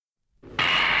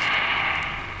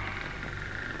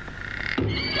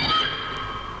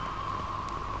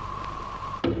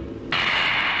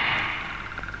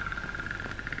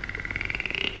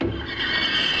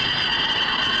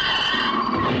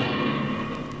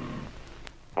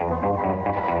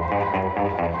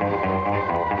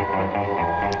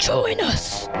Join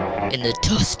us in the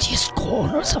dustiest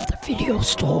corners of the video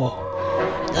store,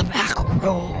 the back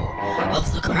row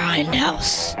of the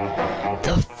grindhouse,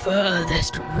 the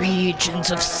furthest regions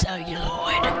of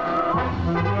celluloid.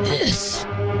 This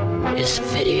is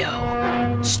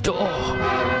Video Store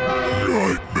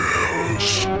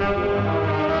Nightmares.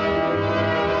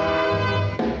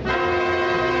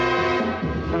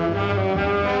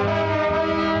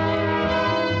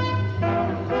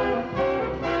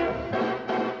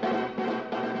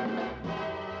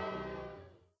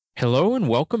 Hello and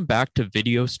welcome back to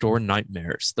Video Store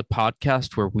Nightmares, the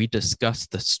podcast where we discuss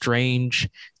the strange,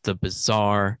 the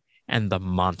bizarre, and the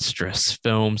monstrous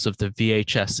films of the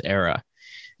VHS era.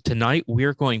 Tonight,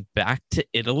 we're going back to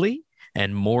Italy,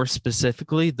 and more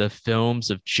specifically, the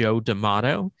films of Joe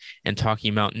D'Amato, and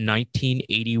talking about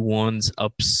 1981's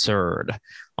Absurd,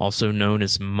 also known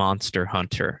as Monster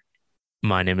Hunter.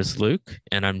 My name is Luke,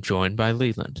 and I'm joined by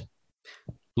Leland.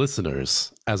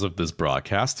 Listeners, as of this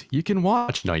broadcast, you can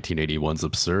watch 1981's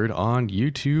Absurd on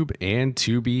YouTube and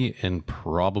Tubi and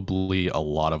probably a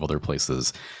lot of other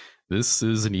places. This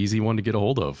is an easy one to get a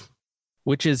hold of.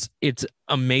 It's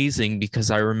amazing because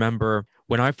I remember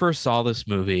when I first saw this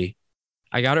movie,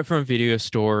 I got it from a video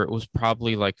store. It was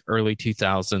probably like early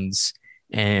 2000s.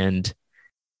 And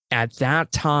at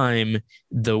that time,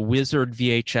 the Wizard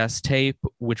VHS tape,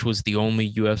 which was the only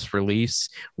US release,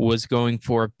 was going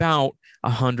for about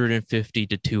 $150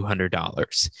 to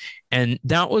 $200. And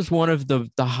that was one of the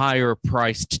higher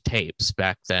priced tapes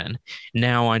back then.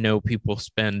 Now I know people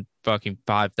spend fucking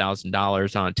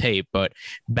 $5,000 on tape, but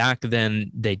back then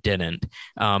they didn't.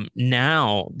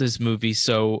 Now this movie's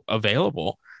so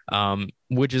available,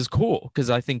 which is cool because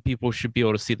I think people should be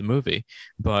able to see the movie.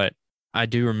 But I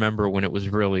do remember when it was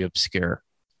really obscure.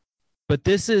 But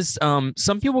this is,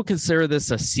 some people consider this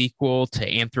a sequel to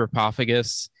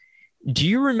Anthropophagus. Do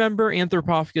you remember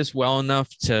Anthropophagus well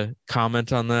enough to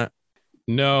comment on that?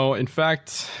 No, in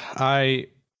fact, I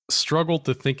struggled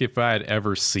to think if I had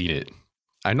ever seen it.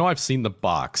 I know I've seen the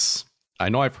box. I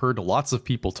know I've heard lots of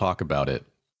people talk about it.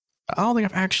 I don't think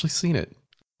I've actually seen it.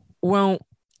 Well,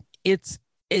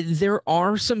 there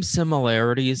are some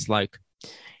similarities. Like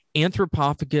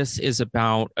Anthropophagus is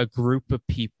about a group of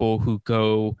people who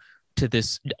go to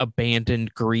this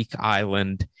abandoned Greek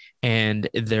island, and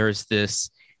there's this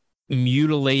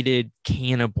mutilated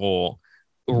cannibal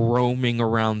roaming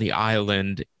around the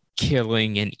island,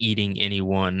 killing and eating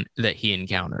anyone that he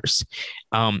encounters.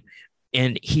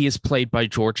 And he is played by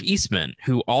George Eastman,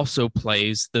 who also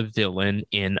plays the villain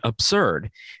in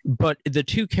Absurd. But the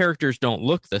two characters don't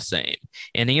look the same.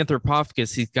 In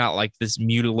Anthropophagus, he's got like this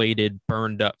mutilated,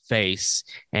 burned up face,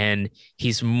 and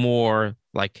he's more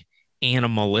like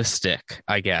animalistic,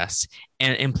 I guess.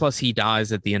 And plus he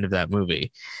dies at the end of that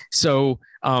movie. So,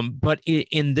 but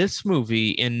in this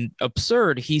movie, in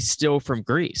Absurd, he's still from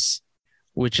Greece,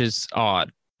 which is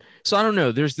odd. So I don't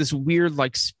know. There's this weird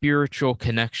like spiritual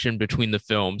connection between the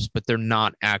films, but they're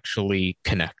not actually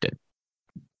connected.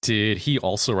 Did he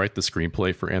also write the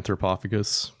screenplay for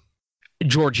Anthropophagus?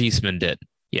 George Eastman did.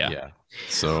 Yeah.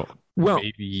 So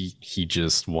maybe he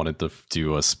just wanted to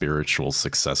do a spiritual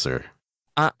successor.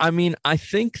 I mean, I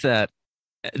think that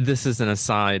this is an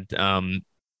aside.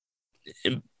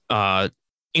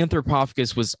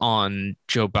 Anthropophagus was on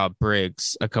Joe Bob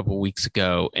Briggs a couple weeks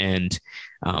ago, and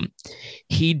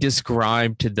he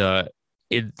described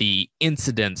the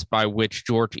incidents by which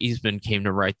George Eastman came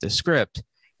to write the script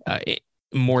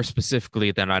more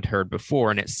specifically than I'd heard before.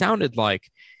 And it sounded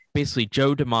like basically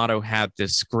Joe D'Amato had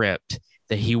this script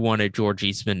that he wanted George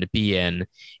Eastman to be in,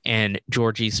 and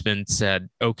George Eastman said,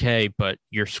 okay, but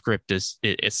your script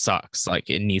it sucks, like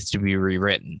it needs to be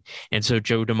rewritten. And so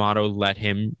Joe D'Amato let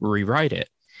him rewrite it.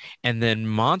 And then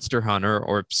Monster Hunter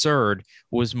or Absurd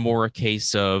was more a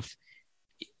case of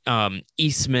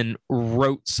Eastman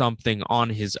wrote something on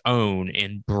his own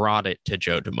and brought it to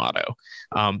Joe D'Amato.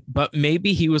 But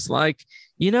maybe he was like,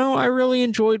 I really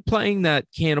enjoyed playing that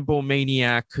cannibal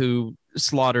maniac who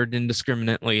slaughtered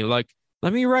indiscriminately. Like,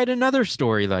 let me write another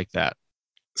story like that.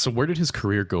 So where did his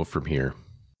career go from here?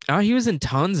 He was in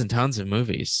tons and tons of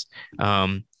movies.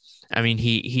 I mean,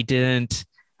 he didn't.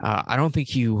 I don't think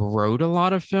he wrote a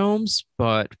lot of films,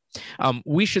 but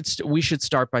we should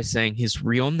start by saying his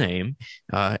real name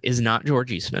is not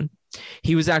George Eastman.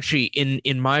 He was actually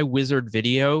in my Wizard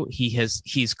video.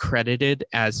 He's credited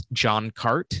as John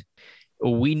Cart.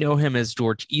 We know him as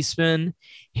George Eastman.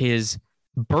 His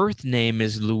birth name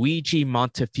is Luigi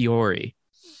Montefiore,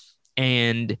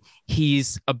 and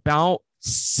he's about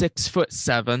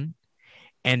 6'7",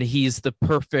 and he's the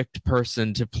perfect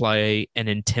person to play an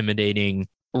intimidating,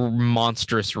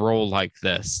 monstrous role like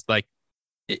this. Like,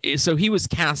 So he was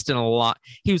cast in a lot.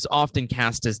 He was often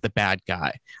cast as the bad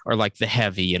guy or like the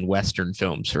heavy in Western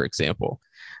films, for example.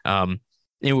 Anyway,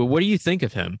 what do you think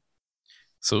of him?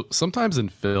 So sometimes in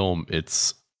film,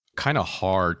 it's kind of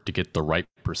hard to get the right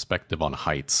perspective on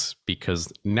heights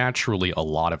because naturally a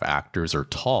lot of actors are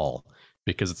tall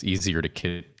because it's easier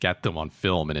to get them on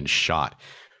film and in shot.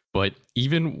 But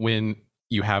even when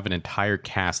you have an entire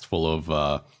cast full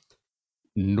of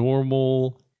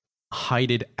normal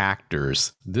heighted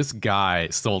actors, this guy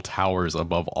still towers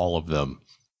above all of them.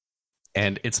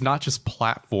 And it's not just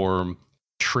platform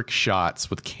trick shots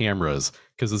with cameras,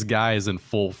 because this guy is in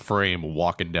full frame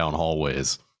walking down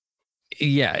hallways.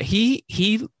 Yeah,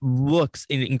 he looks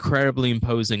incredibly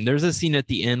imposing. There's a scene at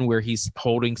the end where he's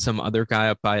holding some other guy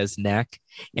up by his neck,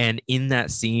 and in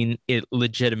that scene, it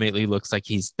legitimately looks like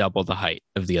he's double the height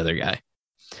of the other guy.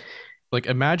 Like,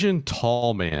 imagine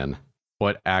tall man,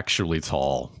 but actually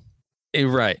tall.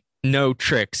 Right. No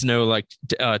tricks, no like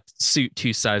suit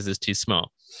 2 sizes too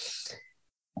small.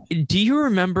 Do you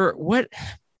remember what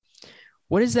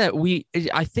is that?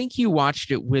 I think you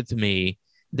watched it with me.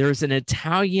 There's an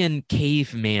Italian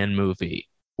caveman movie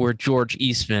where George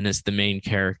Eastman is the main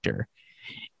character.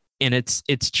 And it's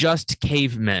just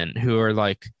cavemen who are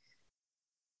like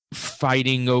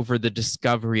fighting over the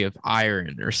discovery of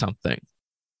iron or something.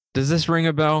 Does this ring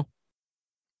a bell?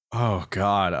 Oh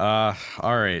God.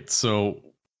 All right. So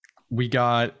we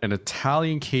got an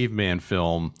Italian caveman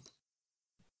film,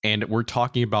 and we're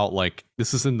talking about like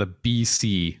this is in the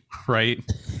BC, right?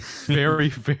 Very,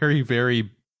 very, very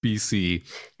BC.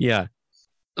 Yeah.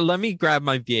 Let me grab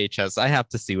my VHS. I have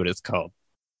to see what it's called.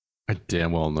 I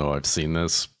damn well know I've seen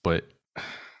this, but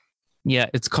yeah,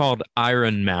 it's called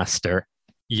Iron Master.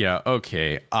 Yeah,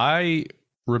 okay. I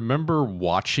remember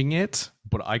watching it,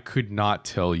 but I could not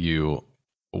tell you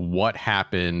what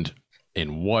happened,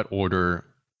 in what order,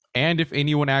 and if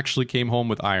anyone actually came home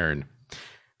with iron.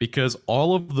 Because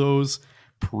all of those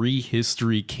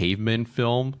prehistory cavemen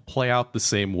film play out the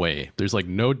same way. There's like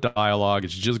no dialogue,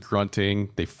 it's just grunting.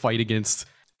 They fight against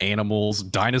animals,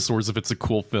 dinosaurs if it's a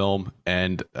cool film,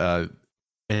 and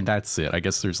that's it. I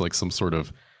guess there's like some sort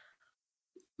of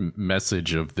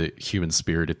message of the human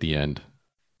spirit at the end.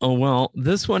 Oh, well,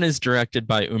 this one is directed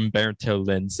by Umberto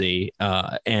Lenzi,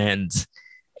 and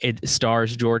it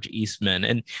stars George Eastman.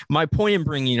 And my point in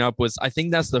bringing it up was I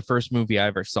think that's the first movie I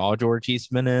ever saw George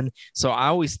Eastman in. So I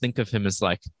always think of him as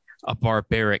like a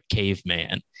barbaric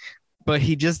caveman, but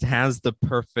he just has the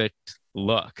perfect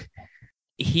look.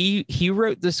 He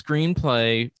wrote the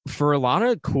screenplay for a lot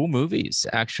of cool movies,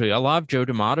 actually, a lot of Joe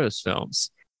D'Amato's films.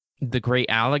 The Great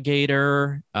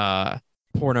Alligator,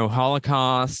 Porno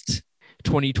Holocaust,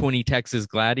 2020 Texas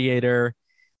Gladiator.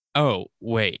 Oh,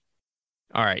 wait.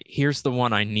 All right, here's the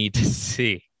one I need to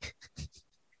see.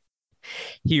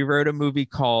 He wrote a movie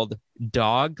called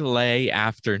Dog Lay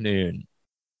Afternoon.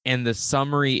 And the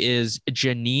summary is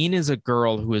Janine is a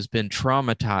girl who has been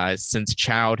traumatized since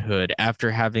childhood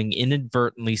after having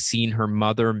inadvertently seen her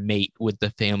mother mate with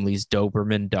the family's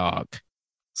Doberman dog.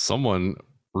 Someone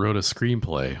wrote a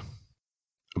screenplay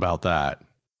about that.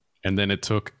 And then it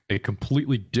took a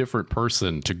completely different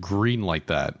person to greenlight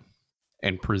that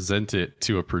and present it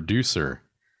to a producer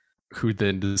who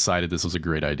then decided this was a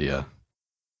great idea.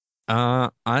 I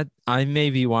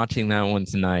may be watching that one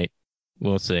tonight.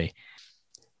 We'll see.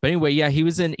 But anyway, yeah,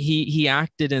 he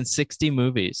acted in 60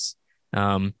 movies.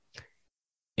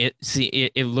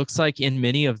 It looks like in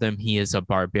many of them he is a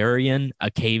barbarian,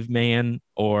 a caveman,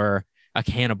 or a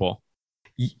cannibal.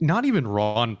 Not even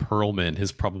Ron Perlman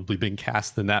has probably been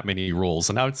cast in that many roles,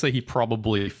 and I would say he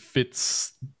probably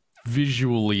fits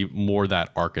visually more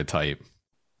that archetype.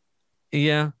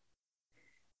 Yeah.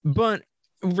 But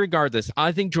regardless,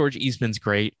 I think George Eastman's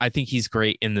great. I think he's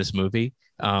great in this movie.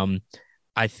 I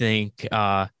think,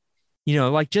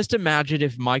 like just imagine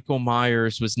if Michael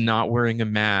Myers was not wearing a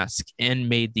mask and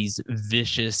made these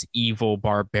vicious, evil,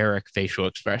 barbaric facial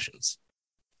expressions.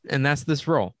 And that's this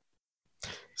role.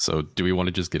 So do we want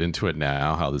to just get into it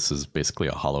now, how this is basically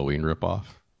a Halloween ripoff?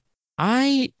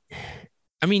 I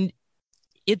mean,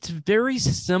 it's very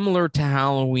similar to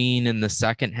Halloween in the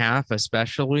second half,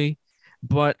 especially,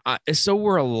 but so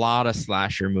were a lot of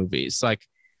slasher movies. Like,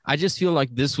 I just feel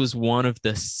like this was one of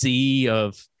the sea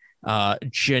of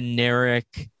generic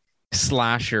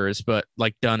slashers, but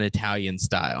like done Italian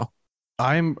style.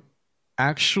 I'm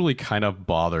actually kind of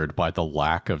bothered by the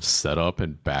lack of setup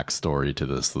and backstory to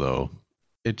this, though.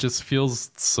 It just feels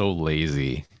so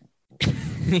lazy.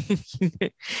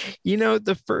 The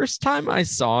first time I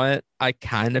saw it, I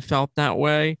kind of felt that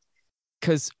way.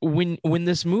 Because when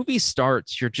this movie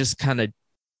starts, you're just kind of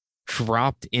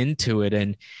dropped into it.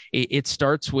 And it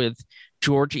starts with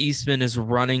George Eastman is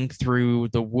running through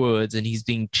the woods and he's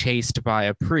being chased by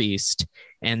a priest,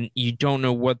 and you don't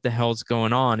know what the hell's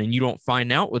going on, and you don't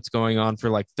find out what's going on for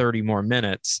like 30 more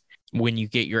minutes when you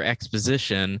get your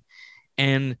exposition.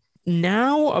 And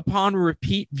now, upon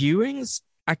repeat viewings,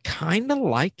 I kind of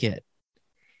like it.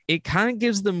 It kind of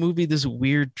gives the movie this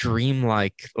weird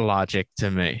dreamlike logic to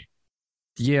me.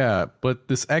 Yeah, but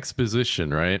this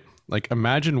exposition, right? Like,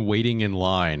 imagine waiting in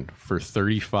line for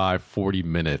 35, 40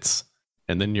 minutes,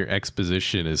 and then your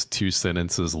exposition is 2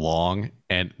 sentences long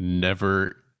and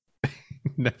never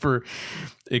never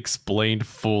explained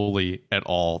fully at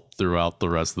all throughout the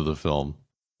rest of the film.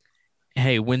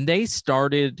 Hey, when they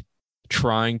started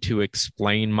trying to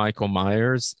explain Michael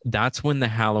Myers, that's when the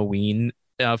Halloween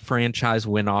franchise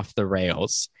went off the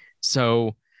rails.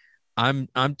 So I'm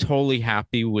totally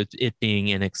happy with it being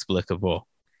inexplicable.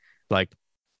 Like,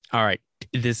 all right,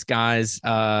 this guy's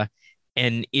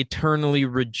an eternally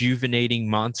rejuvenating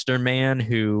monster man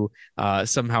who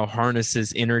somehow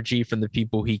harnesses energy from the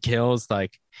people he kills,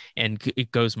 like, and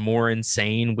it goes more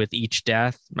insane with each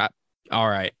death. All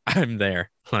right, I'm there.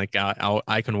 Like,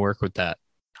 I can work with that.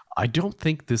 I don't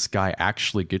think this guy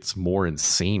actually gets more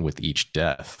insane with each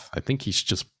death. I think he's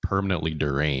just permanently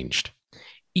deranged.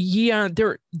 Yeah,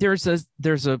 there's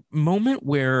a moment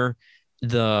where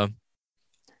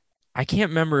I can't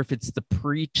remember if it's the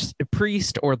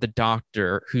priest or the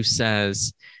doctor who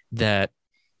says that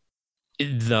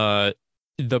the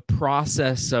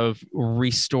process of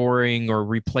restoring or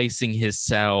replacing his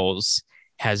cells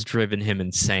has driven him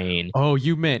insane. Oh,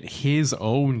 you meant his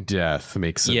own death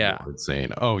makes him Yeah. more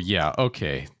insane. Oh, yeah.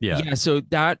 Okay. Yeah. Yeah. So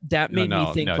that made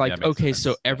me think, like, okay, sense.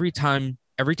 so every time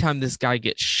this guy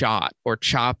gets shot or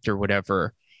chopped or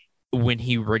whatever, when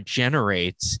he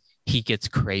regenerates, he gets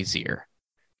crazier.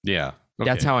 Yeah. Okay.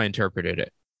 That's how I interpreted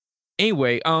it.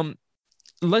 Anyway,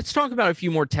 let's talk about a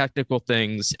few more technical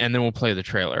things and then we'll play the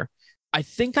trailer. I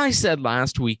think I said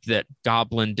last week that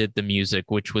Goblin did the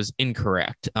music, which was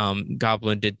incorrect.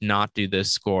 Goblin did not do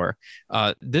this score.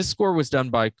 This score was done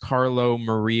by Carlo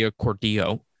Maria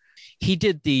Cordillo. He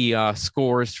did the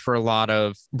scores for a lot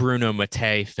of Bruno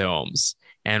Mattei films.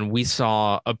 And we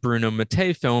saw a Bruno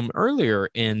Mattei film earlier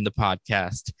in the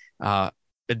podcast,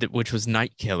 which was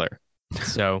Night Killer.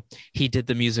 So he did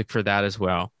the music for that as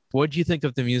well. What did you think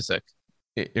of the music?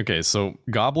 Okay, so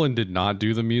Goblin did not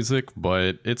do the music,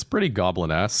 but it's pretty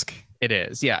Goblinesque. It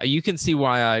is. Yeah, you can see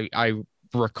why I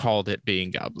recalled it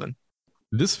being Goblin.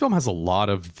 This film has a lot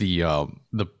of the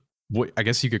what I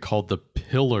guess you could call the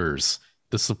pillars,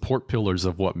 the support pillars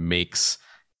of what makes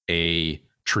a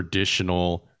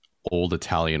traditional old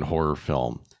Italian horror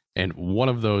film. And one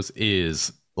of those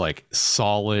is like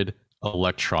solid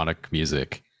electronic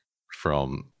music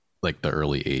from like the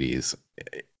early 80s.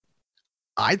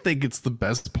 I think it's the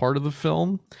best part of the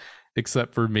film,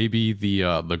 except for maybe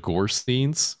the gore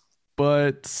scenes,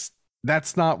 but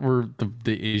that's not where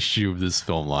the issue of this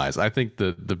film lies. I think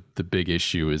the big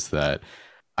issue is that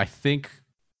I think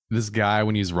this guy,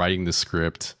 when he's writing the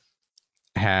script,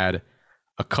 had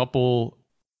a couple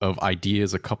of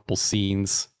ideas, a couple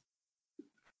scenes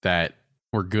that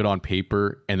were good on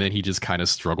paper, and then he just kind of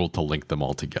struggled to link them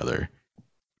all together.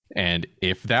 And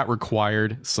if that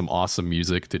required some awesome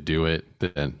music to do it,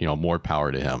 then, you know, more power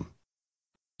to him.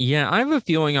 Yeah, I have a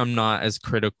feeling I'm not as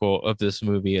critical of this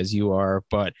movie as you are,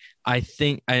 but I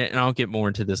think, and I'll get more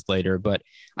into this later, but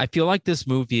I feel like this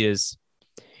movie it's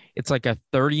like a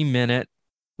 30-minute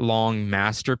long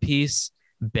masterpiece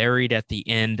buried at the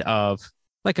end of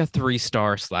like a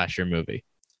 3-star slasher movie.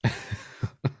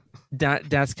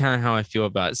 That's kind of how I feel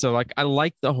about it. So like, I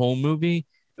like the whole movie,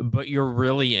 but you're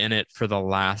really in it for the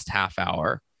last half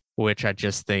hour, which I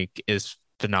just think is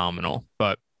phenomenal,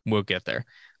 but we'll get there.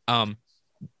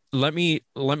 Let me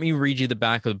read you the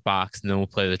back of the box and then we'll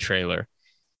play the trailer.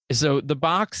 So the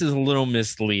box is a little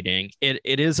misleading.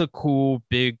 It is a cool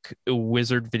big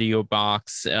Wizard video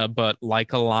box, but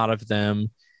like a lot of them,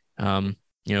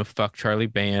 fuck Charlie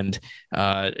Band,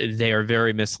 they are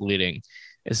very misleading.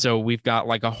 So we've got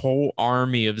like a whole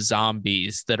army of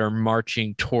zombies that are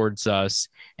marching towards us.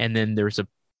 And then there's a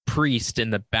priest in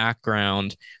the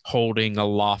background holding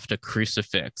aloft a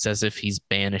crucifix as if he's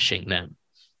banishing them.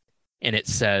 And it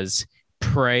says,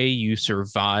 "Pray you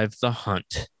survive the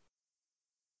hunt."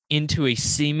 Into a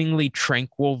seemingly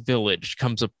tranquil village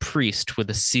comes a priest with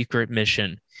a secret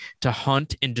mission to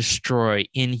hunt and destroy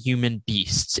inhuman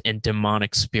beasts and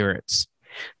demonic spirits.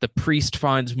 The priest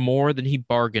finds more than he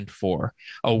bargained for,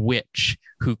 a witch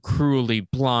who cruelly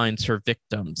blinds her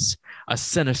victims, a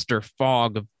sinister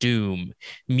fog of doom,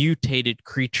 mutated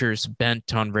creatures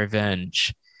bent on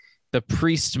revenge. The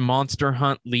priest's monster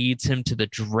hunt leads him to the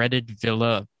dreaded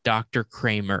villa of Dr.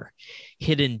 Kramer,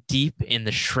 hidden deep in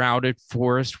the shrouded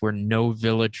forest where no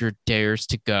villager dares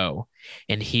to go.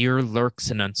 And here lurks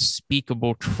an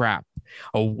unspeakable trap,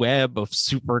 a web of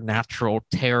supernatural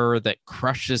terror that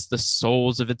crushes the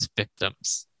souls of its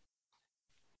victims.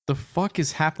 The fuck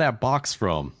is half that box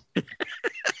from?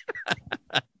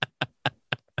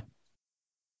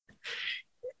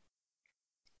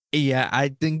 Yeah, I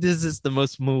think this is the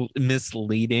most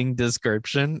misleading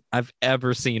description I've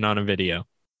ever seen on a video.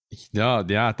 No,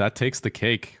 yeah, that takes the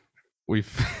cake. We've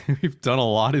we've done a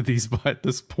lot of these at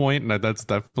this point, and that's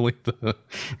definitely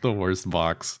the worst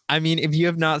box. I mean, if you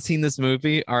have not seen this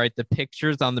movie, all right, the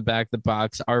pictures on the back of the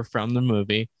box are from the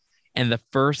movie, and the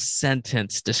first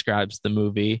sentence describes the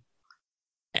movie,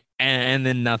 and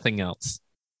then nothing else.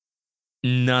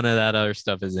 None of that other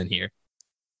stuff is in here.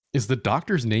 Is the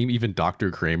doctor's name even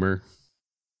Dr. Kramer?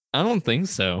 I don't think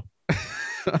so.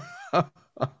 I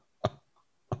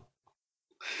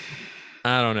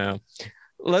don't know.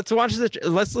 Let's listen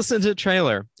to the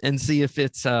trailer and see if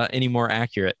it's any more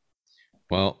accurate.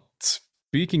 Well,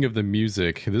 speaking of the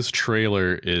music, this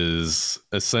trailer is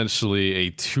essentially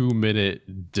a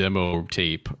 2-minute demo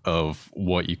tape of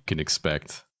what you can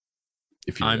expect.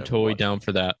 If I'm totally down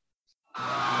for that.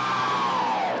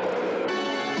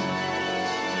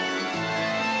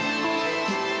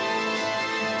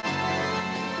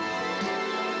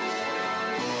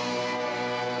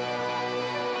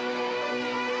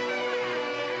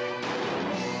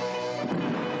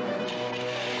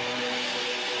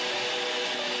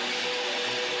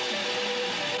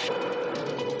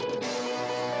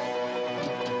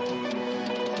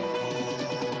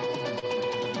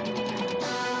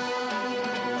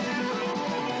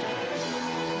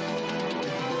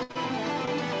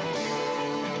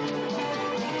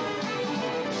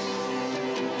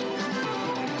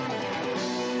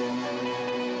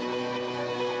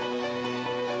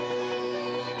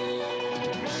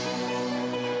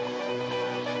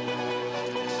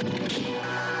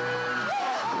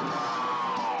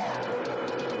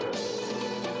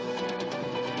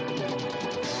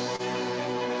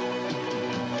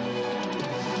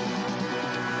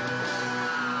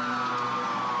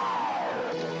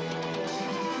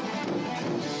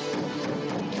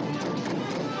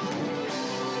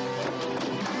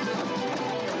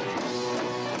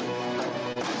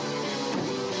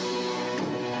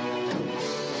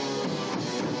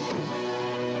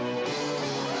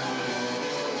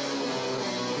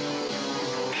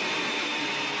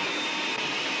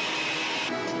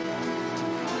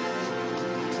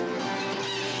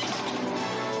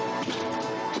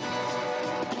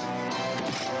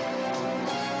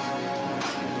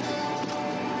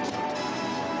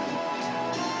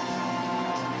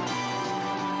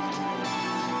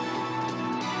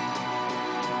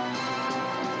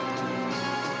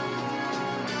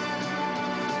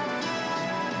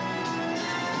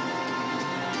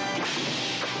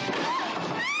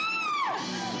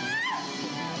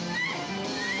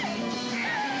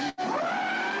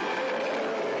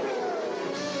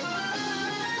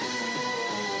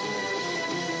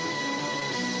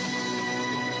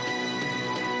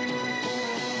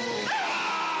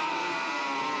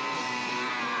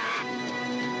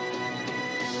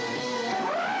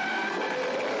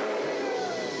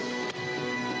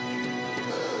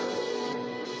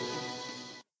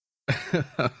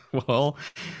 Well,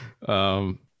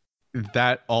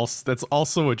 that's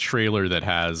also a trailer that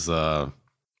has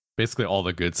basically all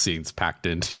the good scenes packed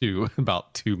into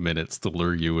about 2 minutes to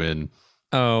lure you in.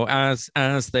 Oh, as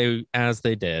they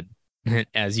did,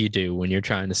 as you do when you're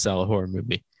trying to sell a horror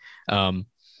movie.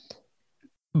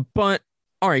 But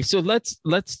all right, so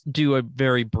let's do a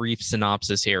very brief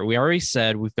synopsis here. We already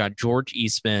said we've got George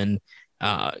Eastman,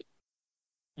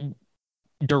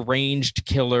 deranged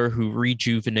killer who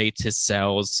rejuvenates his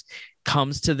cells,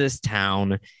 comes to this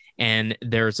town, and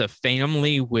there's a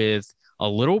family with a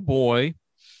little boy,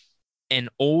 an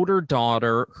older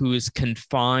daughter who is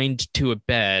confined to a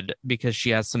bed because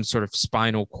she has some sort of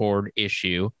spinal cord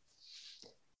issue,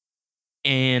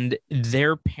 and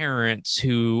their parents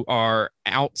who are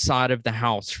outside of the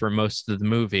house for most of the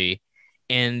movie.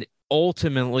 And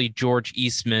ultimately, George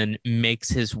Eastman makes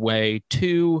his way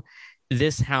to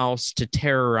this house to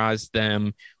terrorize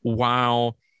them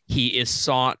while he is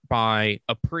sought by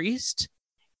a priest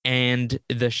and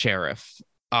the sheriff,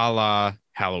 a la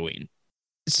Halloween.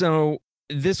 So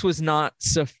this was not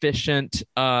sufficient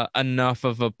enough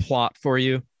of a plot for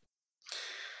you?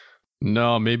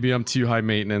 No, maybe I'm too high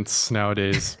maintenance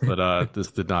nowadays, but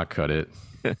this did not cut it.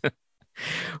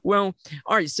 Well,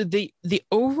 all right. So the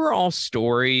overall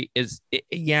story is,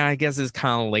 yeah, I guess is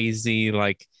kind of lazy,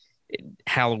 like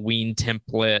Halloween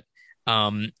template.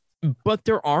 Um, but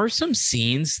there are some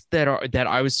scenes that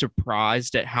I was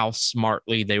surprised at how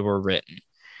smartly they were written.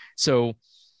 So,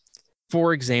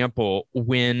 for example,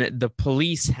 when the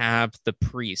police have the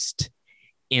priest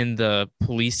in the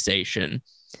police station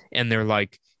and they're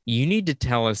like, you need to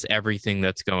tell us everything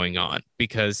that's going on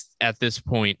because at this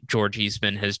point, George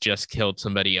Eastman has just killed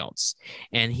somebody else.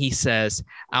 And he says,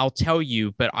 I'll tell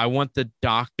you, but I want the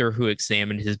doctor who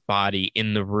examined his body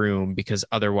in the room because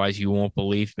otherwise you won't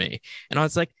believe me. And I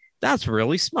was like, that's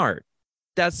really smart.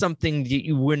 That's something that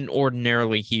you wouldn't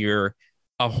ordinarily hear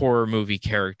a horror movie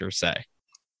character say.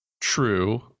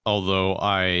 True, although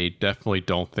I definitely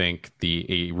don't think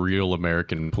a real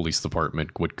American police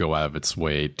department would go out of its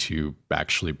way to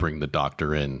actually bring the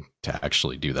doctor in to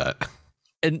actually do that.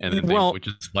 And then they would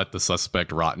just let the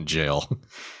suspect rot in jail.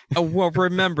 Well,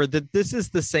 remember that this is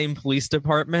the same police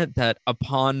department that,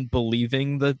 upon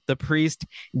believing the priest,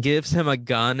 gives him a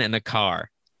gun and a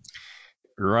car.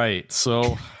 Right.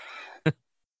 So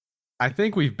I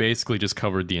think we've basically just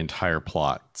covered the entire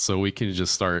plot. So we can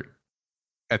just start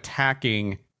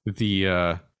attacking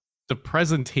the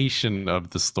presentation of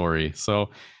the story. So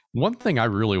one thing I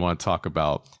really want to talk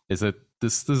about is that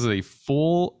this is a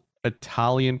full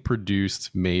Italian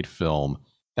produced made film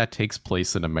that takes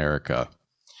place in America.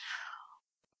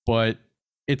 But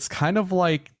it's kind of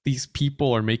like these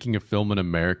people are making a film in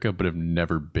America but have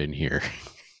never been here.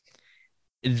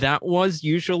 That was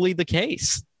usually the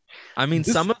case. I mean,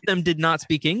 some of them did not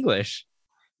speak English.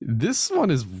 This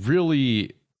one is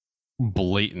really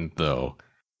blatant, though.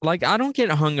 Like, I don't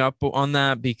get hung up on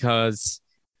that because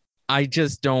I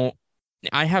just don't.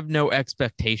 I have no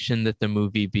expectation that the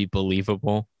movie be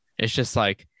believable. It's just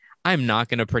like, I'm not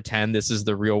going to pretend this is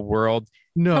the real world.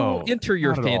 No, enter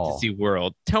your fantasy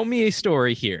world. Tell me a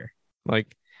story here.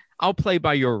 Like, I'll play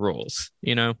by your rules,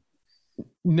 you know?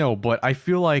 No, but I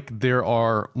feel like there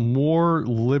are more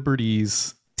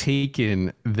liberties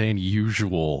taken than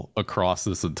usual across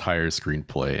this entire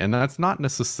screenplay, and that's not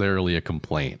necessarily a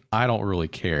complaint. I don't really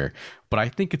care, but I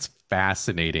think it's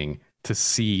fascinating to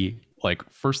see, like,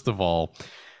 first of all,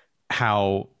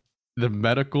 how the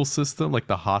medical system, like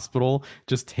the hospital,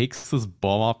 just takes this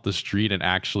bum off the street and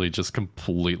actually just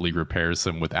completely repairs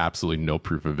him with absolutely no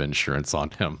proof of insurance on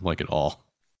him, like, at all.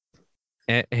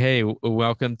 Hey,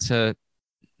 welcome to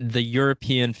the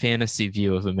European fantasy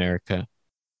view of America.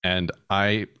 And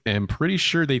I am pretty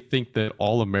sure they think that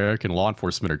all American law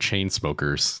enforcement are chain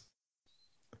smokers.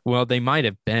 Well, they might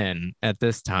have been at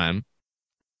this time.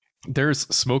 There's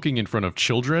smoking in front of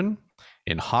children,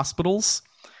 in hospitals.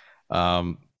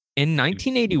 In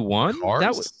 1981?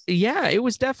 That was, yeah, it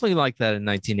was definitely like that in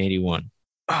 1981.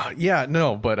 Yeah,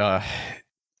 no, but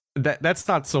that's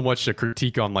not so much a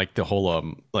critique on like the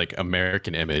whole like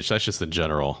American image. That's just in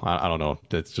general. I don't know.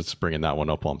 That's just bringing that one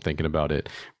up while I'm thinking about it.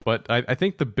 But I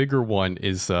think the bigger one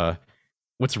is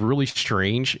what's really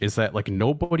strange is that like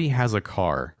nobody has a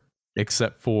car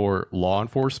except for law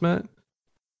enforcement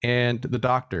and the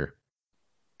doctor.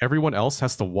 Everyone else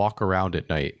has to walk around at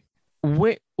night.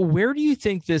 Where do you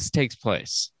think this takes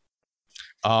place?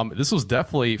 This was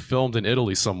definitely filmed in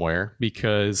Italy somewhere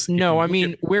because... No, I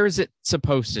mean, where is it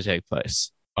supposed to take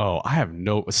place? Oh, I have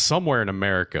somewhere in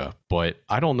America, but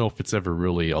I don't know if it's ever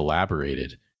really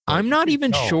elaborated. I'm not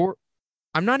even sure.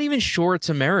 I'm not even sure it's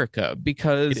America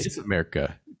because... It is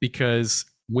America because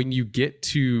when you get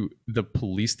to the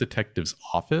police detective's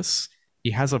office,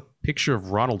 he has a picture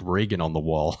of Ronald Reagan on the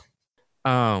wall.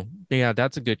 Oh, yeah,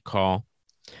 that's a good call.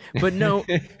 But no,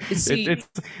 see,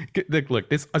 look,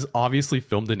 this is obviously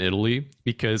filmed in Italy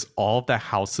because all of the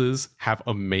houses have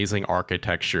amazing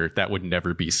architecture that would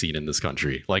never be seen in this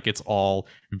country. Like, it's all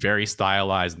very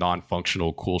stylized,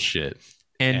 non-functional, cool shit.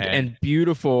 And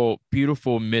beautiful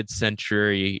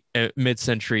mid-century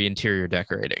interior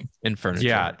decorating and furniture.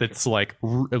 Yeah, that's like,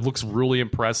 it looks really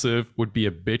impressive, would be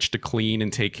a bitch to clean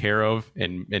and take care of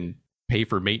and pay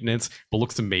for maintenance, but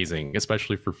looks amazing,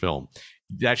 especially for film.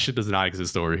 That shit does not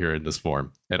exist over here in this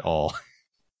form at all.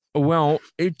 Well,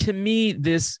 to me,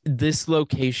 this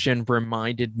location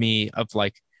reminded me of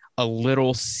like a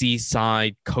little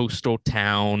seaside coastal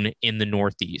town in the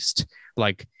Northeast,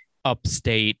 like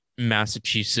upstate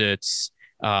Massachusetts,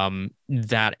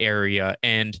 that area.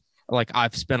 And like,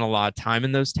 I've spent a lot of time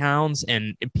in those towns,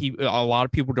 and a lot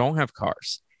of people don't have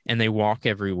cars and they walk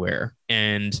everywhere.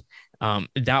 And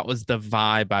that was the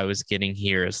vibe I was getting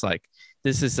here. It's like,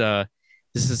 this is a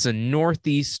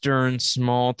northeastern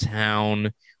small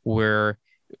town where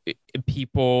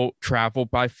people travel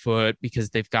by foot because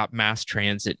they've got mass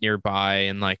transit nearby,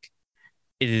 and like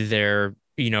they're,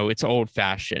 it's old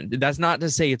fashioned. That's not to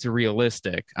say it's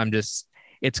realistic.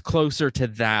 It's closer to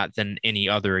that than any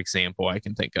other example I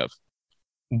can think of.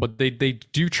 But they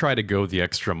do try to go the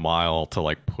extra mile to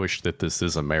like push that this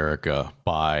is America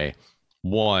by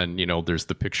one, there's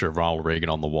the picture of Ronald Reagan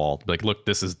on the wall. Like, look,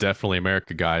 this is definitely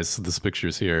America, guys. This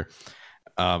picture's here.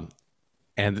 And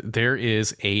there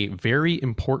is a very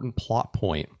important plot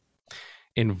point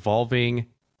involving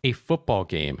a football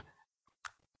game.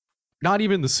 Not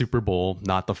even the Super Bowl,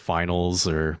 not the finals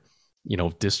or,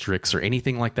 districts or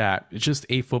anything like that. It's just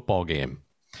a football game.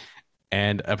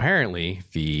 And apparently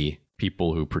the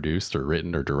people who produced or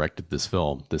written or directed this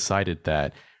film decided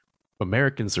that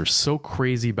Americans are so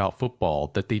crazy about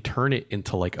football that they turn it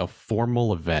into like a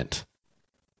formal event.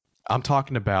 I'm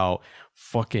talking about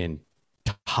fucking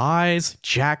ties,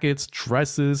 jackets,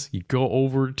 dresses. You go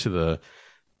over to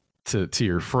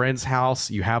your friend's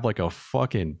house, you have like a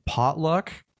fucking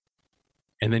potluck,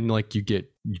 and then like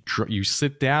you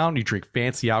sit down, you drink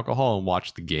fancy alcohol and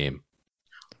watch the game.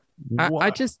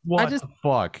 What the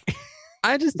fuck?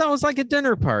 I just thought it was like a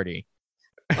dinner party.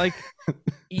 Like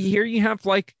here you have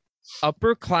like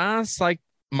upper class, like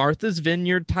Martha's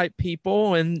Vineyard type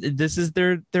people, and this is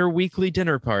their weekly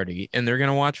dinner party, and they're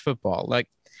gonna watch football. Like,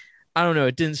 I don't know,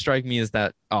 it didn't strike me as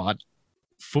that odd.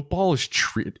 Football is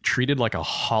treated like a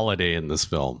holiday in this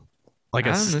film, like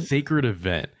a sacred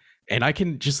event, and I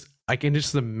can just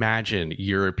imagine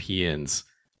Europeans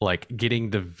like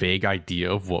getting the vague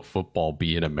idea of what football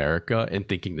be in America and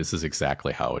thinking this is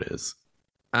exactly how it is.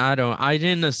 I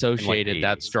didn't associate it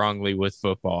that strongly with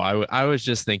football. I was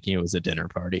just thinking it was a dinner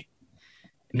party.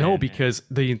 No, because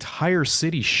the entire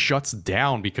city shuts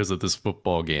down because of this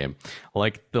football game.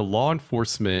 Like, the law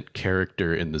enforcement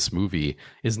character in this movie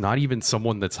is not even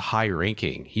someone that's high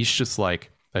ranking. He's just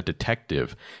like a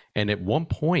detective. And at one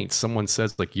point, someone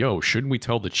says like, yo, shouldn't we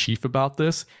tell the chief about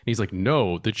this? And he's like,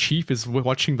 no, the chief is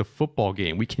watching the football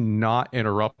game. We cannot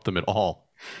interrupt them at all.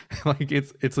 Like,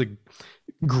 it's a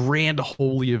grand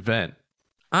holy event.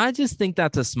 I just think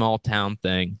that's a small town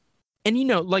thing. And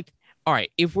like, all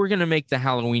right, if we're gonna make the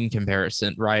Halloween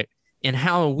comparison, right? In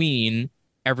Halloween,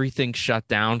 everything's shut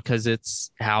down because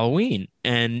it's Halloween,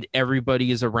 and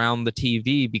everybody is around the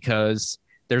TV because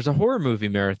there's a horror movie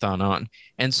marathon on.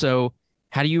 And so,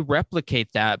 how do you replicate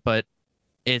that? But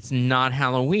it's not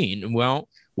Halloween. Well,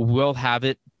 we'll have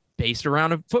it based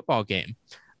around a football game.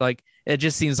 Like, it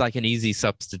just seems like an easy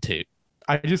substitute.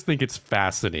 I just think it's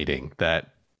fascinating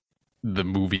that the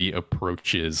movie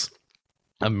approaches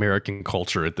American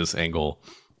culture at this angle,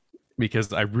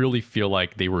 because I really feel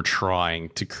like they were trying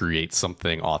to create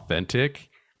something authentically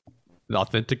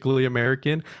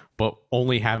American, but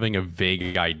only having a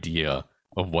vague idea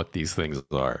of what these things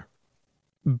are.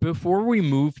 Before we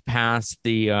move past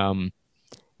the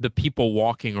people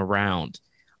walking around,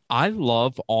 I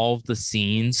love all of the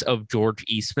scenes of George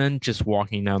Eastman just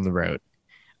walking down the road,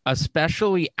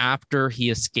 especially after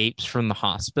he escapes from the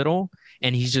hospital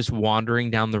and he's just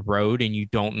wandering down the road and you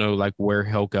don't know like where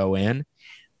he'll go in.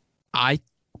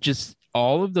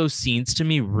 All of those scenes to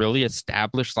me really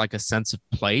establish like a sense of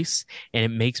place, and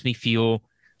it makes me feel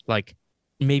like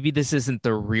maybe this isn't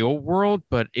the real world,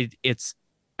 but it's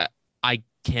I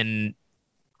can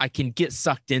get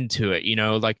sucked into it,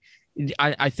 like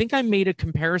I think I made a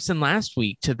comparison last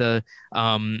week to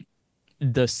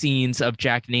the scenes of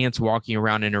Jack Nance walking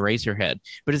around in Eraserhead,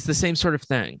 but it's the same sort of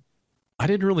thing. I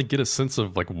didn't really get a sense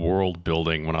of like world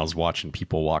building when I was watching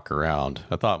people walk around.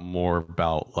 I thought more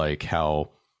about like how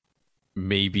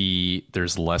maybe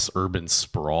there's less urban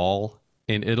sprawl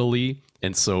in Italy,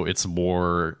 and so it's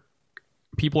more,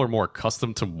 people are more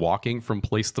accustomed to walking from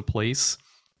place to place,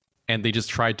 and they just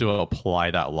tried to apply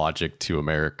that logic to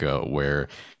America, where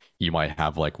you might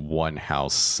have like one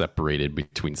house separated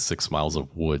between 6 miles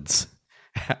of woods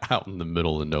out in the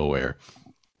middle of nowhere.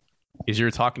 As you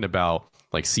were talking about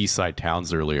like seaside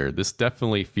towns earlier, this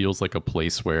definitely feels like a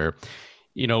place where,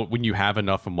 when you have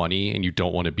enough money and you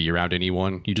don't want to be around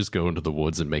anyone, you just go into the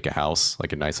woods and make a house,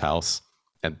 like a nice house,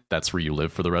 and that's where you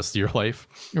live for the rest of your life.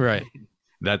 Right.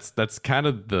 That's kind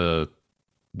of the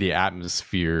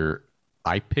atmosphere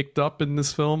I picked up in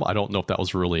this film. I don't know if that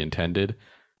was really intended,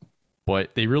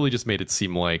 but they really just made it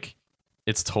seem like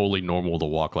it's totally normal to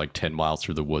walk like 10 miles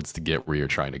through the woods to get where you're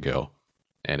trying to go,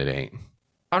 and it ain't.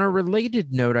 On a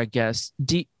related note, I guess,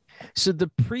 so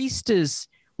the priest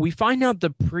we find out the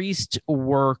priest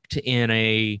worked in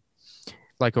a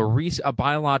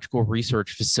biological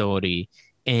research facility,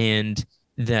 and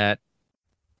that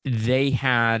they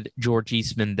had George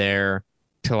Eastman there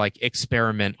to like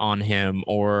experiment on him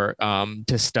or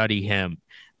to study him.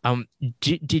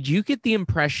 Did you get the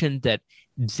impression that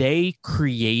they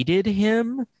created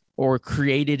him or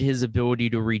created his ability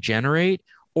to regenerate,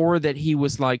 or that he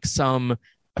was like some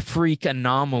freak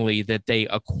anomaly that they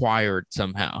acquired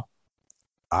somehow.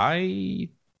 I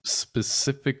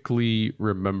specifically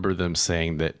remember them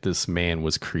saying that this man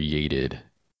was created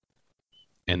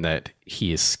and that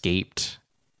he escaped,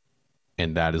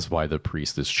 and that is why the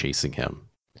priest is chasing him.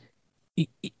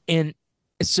 And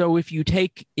so if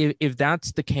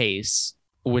that's the case,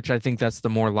 which I think that's the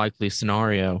more likely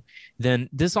scenario, then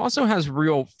this also has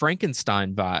real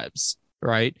Frankenstein vibes,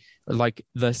 right? Like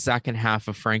the second half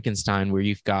of Frankenstein, where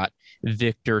you've got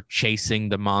Victor chasing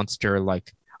the monster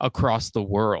like across the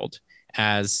world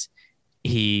as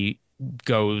he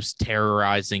goes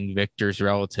terrorizing Victor's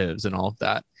relatives and all of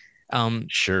that.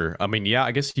 Sure. I mean, yeah,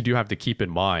 I guess you do have to keep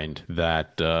in mind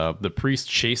that the priest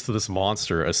chased this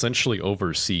monster essentially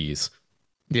overseas.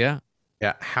 Yeah.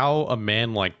 Yeah, how a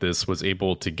man like this was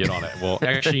able to get on it. Well,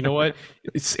 actually, you know what?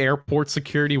 It's airport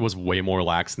security was way more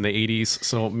lax in the 80s.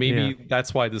 So maybe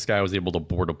that's why this guy was able to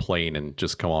board a plane and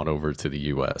just come on over to the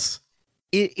US.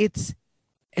 It's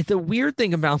the weird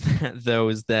thing about that, though,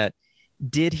 is that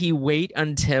did he wait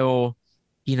until,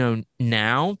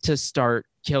 now to start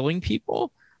killing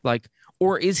people? Like,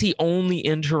 or is he only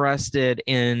interested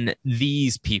in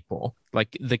these people,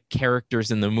 like the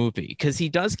characters in the movie? Because he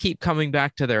does keep coming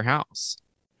back to their house.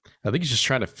 I think he's just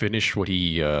trying to finish what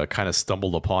he kind of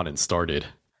stumbled upon and started.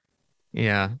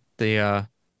 Yeah.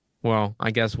 Well,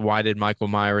 I guess why did Michael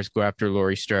Myers go after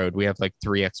Laurie Strode? We have like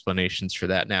 3 explanations for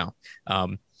that now.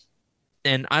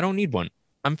 And I don't need one.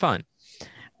 I'm fine.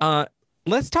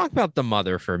 Let's talk about the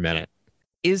mother for a minute.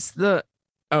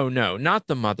 Oh, no, not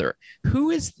the mother.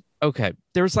 Okay,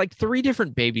 there's like 3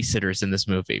 different babysitters in this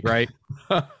movie, right?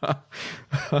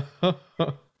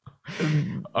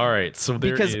 All right, so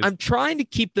because I'm trying to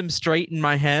keep them straight in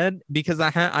my head because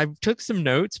I took some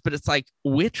notes, but it's like,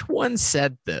 which one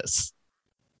said this?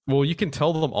 Well, you can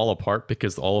tell them all apart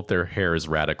because all of their hair is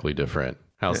radically different.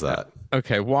 How's that?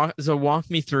 Okay, walk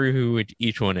me through who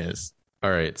each one is.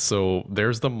 All right, so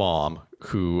there's the mom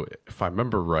who, if I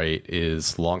remember right,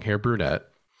 is long hair brunette.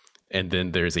 And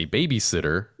then there's a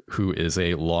babysitter who is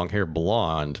a long hair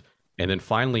blonde. And then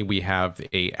finally we have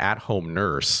a at-home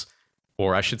nurse,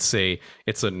 or I should say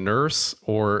it's a nurse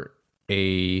or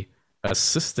a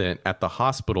assistant at the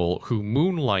hospital who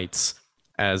moonlights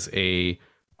as a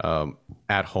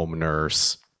at-home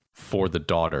nurse for the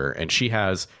daughter. And she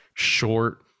has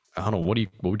short, I don't know, what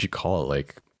would you call it?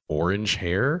 Like orange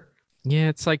hair? Yeah,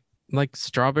 it's like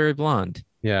strawberry blonde.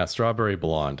 Yeah, strawberry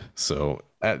blonde. So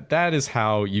that is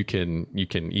how you can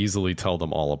easily tell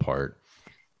them all apart.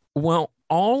 Well,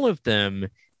 all of them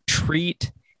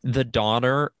treat the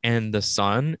daughter and the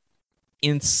son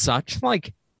in such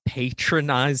like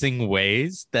patronizing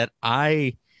ways that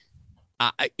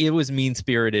it was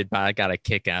mean-spirited, but I got a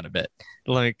kick out of it.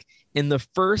 Like in the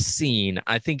first scene,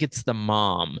 I think it's the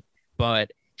mom,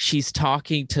 but she's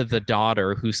talking to the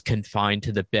daughter who's confined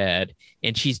to the bed,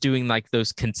 and she's doing like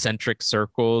those concentric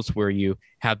circles where you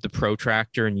have the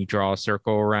protractor and you draw a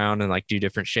circle around and like do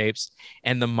different shapes.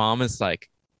 And the mom is like,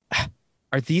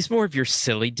 are these more of your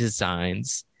silly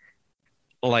designs?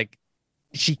 Like,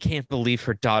 she can't believe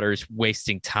her daughter's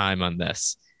wasting time on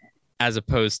this as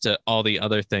opposed to all the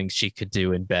other things she could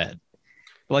do in bed.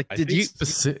 Like,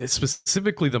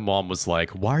 specifically the mom was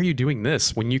like, why are you doing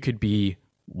this when you could be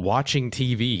watching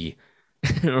TV?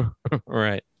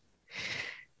 Right.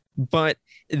 But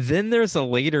then there's a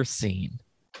later scene.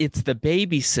 It's the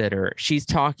babysitter. She's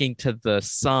talking to the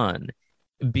son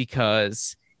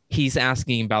because he's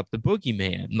asking about the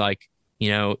boogeyman. Like,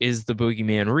 is the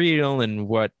boogeyman real, and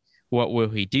what will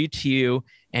he do to you?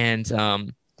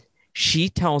 And she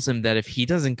tells him that if he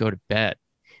doesn't go to bed,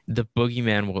 the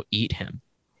boogeyman will eat him.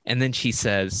 And then she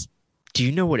says, do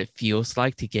you know what it feels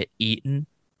like to get eaten?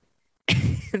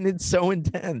 And it's so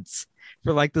intense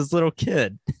for like this little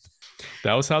kid.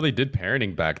 That was how they did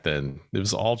parenting back then. It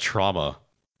was all trauma.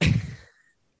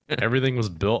 Everything was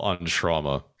built on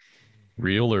trauma,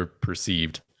 real or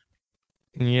perceived.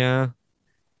 Yeah.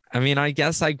 I mean, I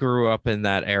guess I grew up in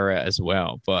that era as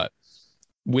well, but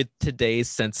with today's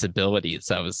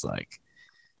sensibilities, I was like,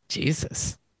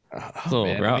 Jesus.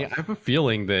 Man, I have a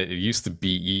feeling that it used to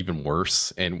be even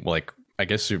worse, and like I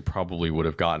guess it probably would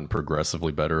have gotten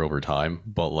progressively better over time.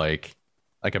 But like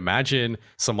imagine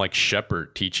some like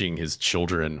shepherd teaching his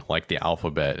children like the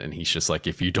alphabet, and he's just like,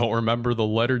 if you don't remember the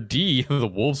letter D, the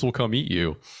wolves will come eat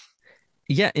you.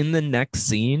 Yeah, in the next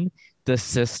scene, the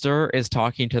sister is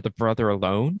talking to the brother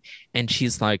alone, and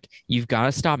she's like, you've got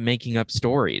to stop making up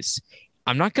stories.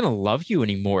 I'm not going to love you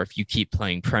anymore if you keep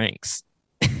playing pranks.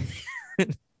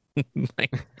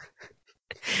 Like,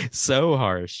 So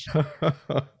harsh.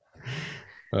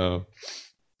 Oh,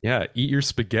 yeah. Eat your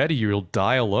spaghetti, you'll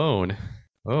die alone.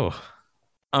 Oh,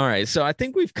 All right, so I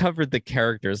think we've covered the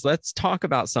characters. Let's talk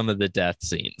about some of the death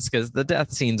scenes because the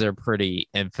death scenes are pretty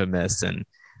infamous and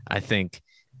I think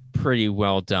pretty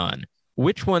well done.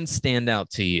 Which ones stand out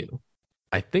to you?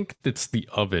 I think it's the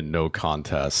oven, no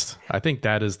contest. I think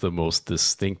that is the most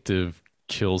distinctive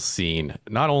kill scene,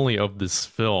 not only of this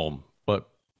film, but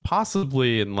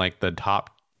possibly in like the top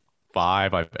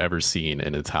five I've ever seen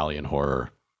in Italian horror.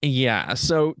 Yeah,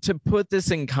 so to put this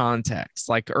in context,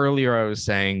 like earlier I was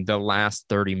saying, the last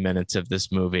 30 minutes of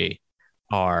this movie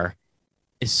are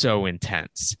is so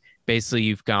intense. Basically,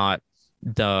 you've got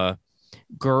the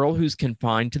girl who's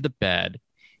confined to the bed.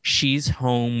 She's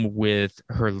home with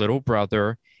her little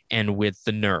brother and with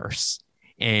the nurse.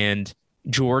 And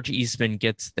George Eastman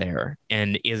gets there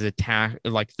and is attacked.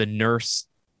 Like the nurse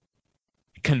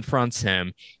confronts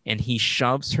him and he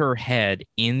shoves her head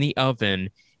in the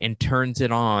oven and turns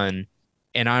it on.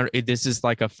 And this is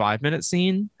like a 5 minute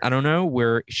scene. I don't know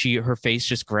where her face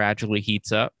just gradually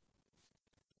heats up.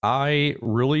 I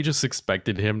really just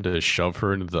expected him to shove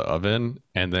her into the oven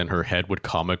and then her head would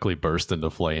comically burst into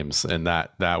flames and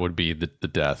that would be the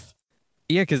death.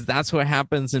 Yeah, because that's what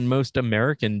happens in most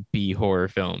American B horror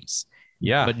films.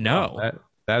 Yeah. But no.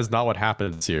 That is not what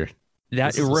happens here.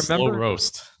 That this is a slow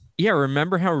roast. Yeah,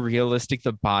 remember how realistic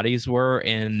the bodies were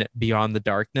in Beyond the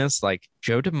Darkness? Like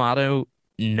Joe D'Amato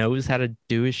knows how to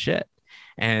do his shit.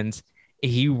 And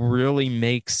he really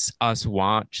makes us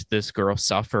watch this girl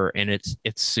suffer and it's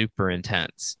super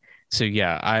intense. So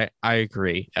yeah, I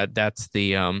agree. That's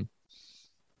the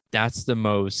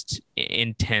most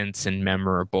intense and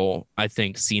memorable, I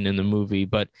think, scene in the movie.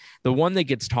 But the one that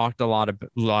gets talked a lot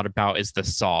about is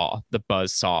the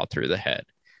buzz saw through the head.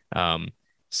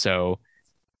 So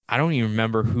I don't even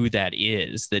remember who that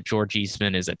is that George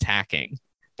Eastman is attacking,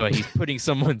 but he's putting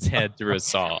someone's head through a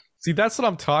saw. See, that's what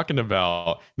I'm talking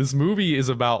about. This movie is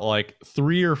about like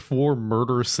 3 or 4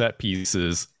 murder set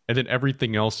pieces, and then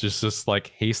everything else just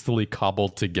like hastily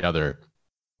cobbled together.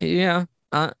 Yeah,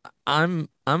 I'm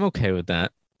okay with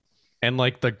that. And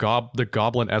like the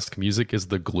Goblinesque music is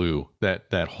the glue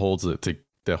that holds it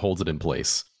in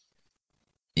place.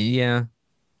 Yeah.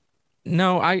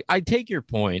 No, I take your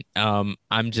point. I'm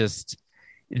just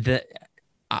that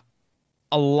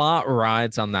a lot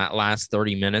rides on that last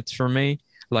 30 minutes for me.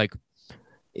 Like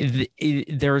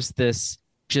there's this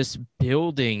just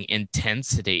building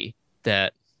intensity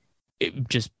that it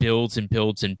just builds and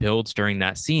builds and builds during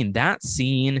that scene. That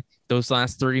scene, those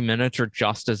last 30 minutes are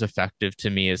just as effective to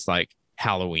me as like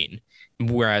Halloween.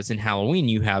 Whereas in Halloween,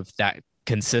 you have that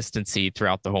consistency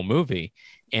throughout the whole movie.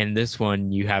 And this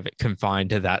one, you have it confined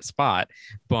to that spot.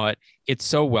 But it's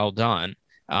so well done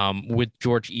with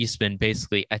George Eastman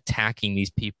basically attacking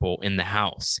these people in the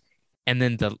house. And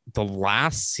then the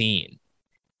last scene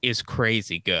is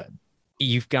crazy good.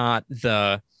 You've got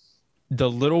the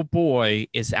little boy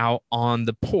is out on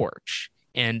the porch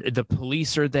and the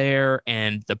police are there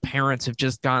and the parents have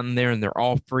just gotten there and they're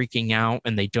all freaking out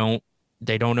and they don't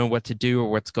know what to do or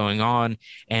what's going on.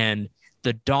 And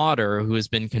the daughter, who has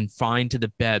been confined to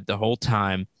the bed the whole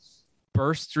time,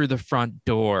 bursts through the front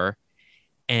door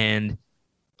and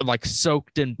like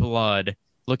soaked in blood,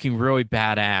 looking really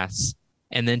badass.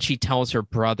 And then she tells her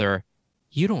brother,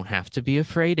 "You don't have to be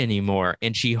afraid anymore."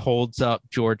 And she holds up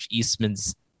George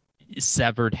Eastman's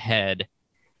severed head.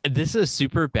 This is a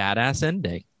super badass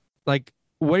ending. Like,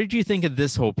 what did you think of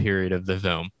this whole period of the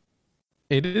film?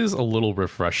 It is a little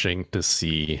refreshing to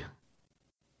see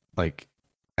like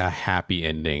a happy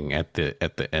ending at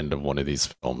the end of one of these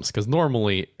films, because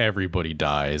normally everybody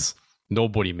dies,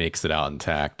 nobody makes it out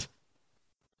intact.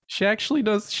 She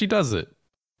does it.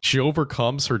 She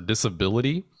overcomes her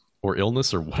disability or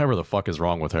illness or whatever the fuck is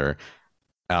wrong with her,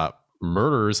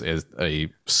 murders as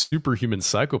a superhuman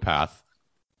psychopath,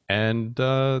 and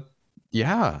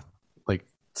like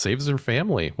saves her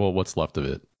family. Well, what's left of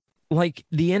it. Like,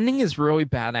 the ending is really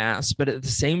badass, but at the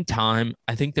same time,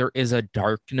 I think there is a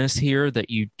darkness here that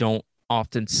you don't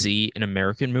often see in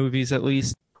American movies, at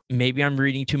least. Maybe I'm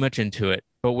reading too much into it,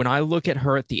 but when I look at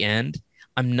her at the end,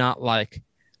 I'm not like,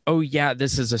 oh yeah,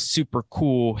 this is a super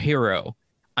cool hero.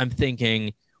 I'm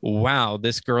thinking, wow,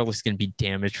 this girl is going to be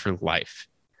damaged for life.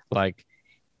 Like,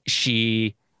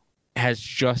 she has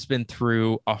just been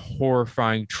through a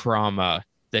horrifying trauma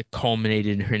that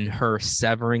culminated in her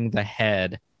severing the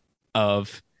head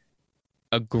of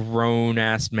a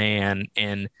grown-ass man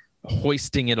and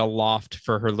hoisting it aloft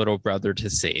for her little brother to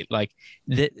see. Like,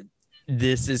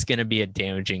 this is going to be a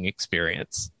damaging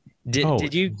experience.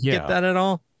 Did you get that at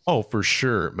all? Oh, for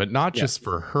sure. But not just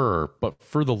for her, but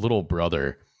for the little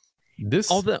brother. This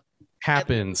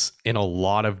happens in a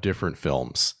lot of different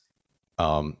films.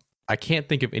 I can't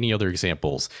think of any other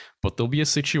examples, but there'll be a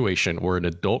situation where an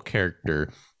adult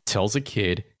character tells a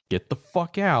kid, get the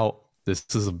fuck out. This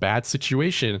is a bad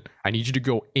situation. I need you to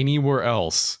go anywhere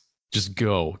else. Just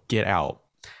go, get out.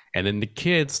 And then the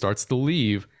kid starts to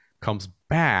leave, comes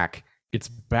back, gets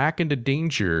back into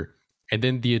danger, and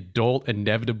then the adult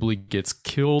inevitably gets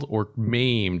killed or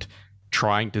maimed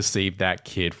trying to save that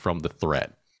kid from the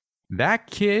threat. That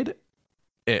kid,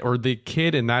 or the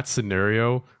kid in that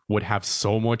scenario, would have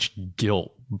so much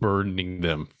guilt burdening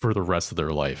them for the rest of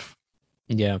their life.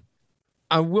 Yeah.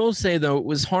 I will say, though, it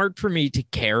was hard for me to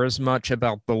care as much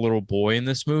about the little boy in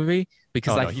this movie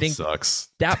because I think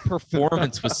that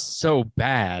performance was so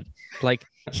bad. Like,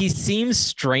 he seems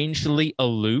strangely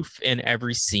aloof in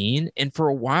every scene. And for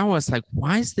a while, I was like,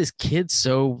 why is this kid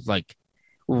so, like,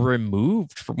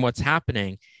 removed from what's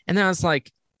happening? And then I was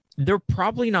like, they're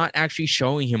probably not actually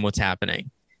showing him what's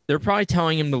happening. They're probably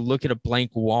telling him to look at a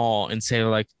blank wall and say,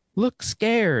 like, look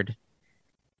scared.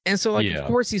 And so, like, of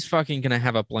course he's fucking going to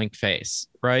have a blank face,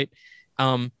 right?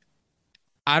 I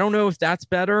don't know if that's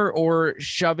better or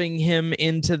shoving him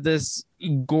into this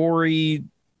gory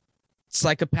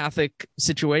psychopathic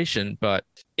situation, but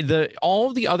all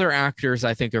of the other actors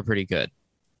I think are pretty good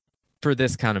for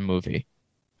this kind of movie.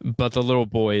 But the little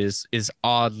boy is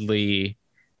oddly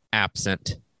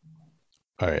absent.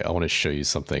 All right, I want to show you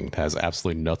something that has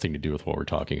absolutely nothing to do with what we're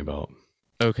talking about.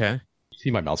 Okay. See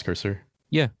my mouse cursor?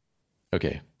 Yeah.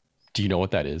 Okay. Do you know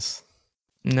what that is?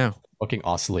 No. Fucking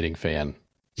oscillating fan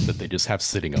that they just have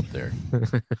sitting up there.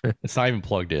 It's not even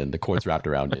plugged in. The cord's wrapped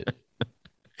around it.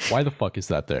 Why the fuck is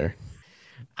that there?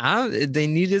 They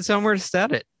needed somewhere to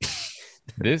set it.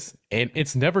 And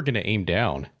it's never going to aim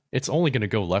down. It's only going to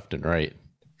go left and right.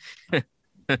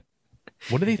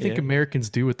 What do they think Americans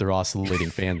do with their oscillating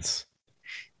fans?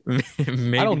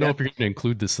 Maybe I don't know if you're going to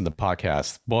include this in the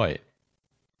podcast, but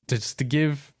just to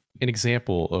give an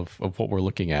example of what we're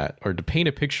looking at, or to paint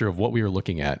a picture of what we were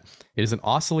looking at, it is an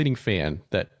oscillating fan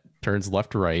that turns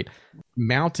left to right,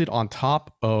 mounted on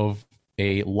top of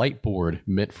a light board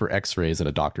meant for x-rays in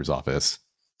a doctor's office.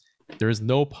 There is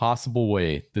no possible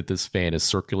way that this fan is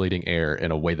circulating air in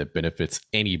a way that benefits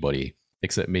anybody,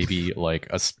 except maybe like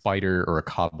a spider or a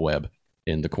cobweb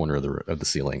in the corner of the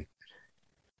ceiling.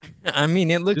 I mean,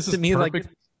 it looks to me like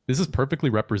this is perfectly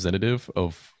representative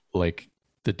of like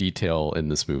the detail in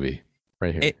this movie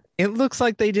right here. It looks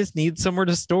like they just need somewhere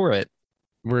to store it,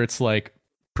 where it's like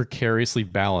precariously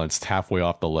balanced halfway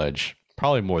off the ledge,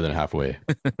 probably more than halfway.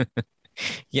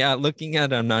 Yeah, looking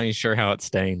at it, I'm not even sure how it's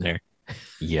staying there.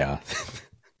 Yeah.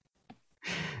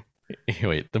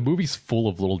 Anyway, the movie's full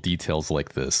of little details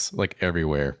like this, like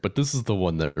everywhere, but this is the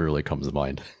one that really comes to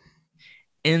mind.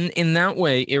 In that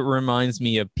way, it reminds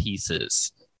me of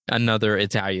Pieces, another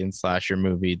Italian slasher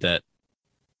movie that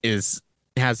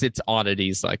has its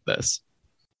oddities like this.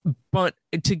 But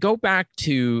to go back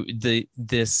to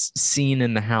this scene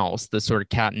in the house, the sort of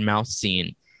cat and mouse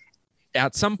scene,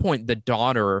 at some point the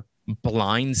daughter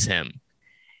blinds him,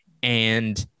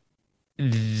 and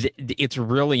it's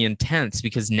really intense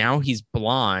because now he's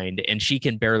blind and she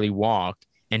can barely walk,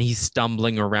 and he's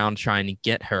stumbling around trying to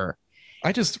get her.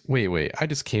 I just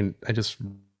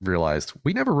realized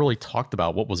we never really talked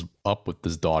about what was up with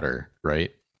this daughter,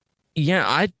 right? Yeah,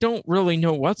 I don't really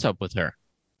know what's up with her.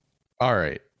 All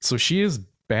right. So she is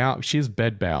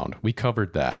bed bound. We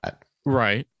covered that.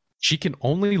 Right. She can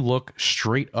only look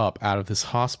straight up out of this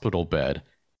hospital bed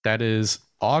that is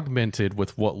augmented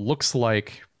with what looks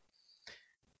like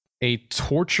a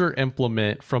torture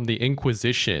implement from the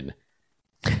Inquisition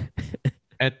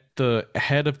at the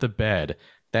head of the bed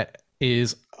that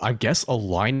is, I guess,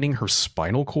 aligning her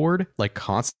spinal cord, like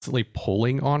constantly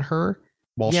pulling on her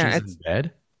while she's in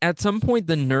bed. At some point,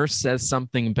 the nurse says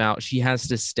something about she has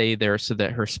to stay there so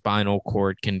that her spinal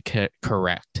cord can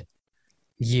correct.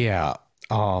 Yeah.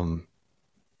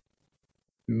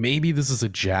 Maybe this is a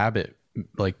jab at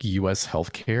like U.S.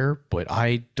 healthcare, but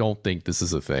I don't think this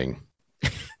is a thing.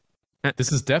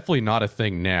 This is definitely not a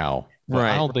thing now. But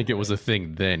right. I don't think it was a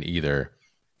thing then either.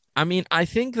 I mean, I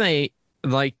think they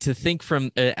like to think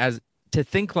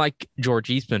like George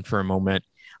Eastman for a moment.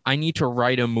 I need to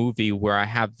write a movie where I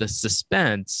have the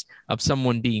suspense of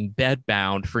someone being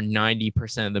bedbound for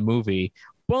 90% of the movie,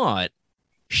 but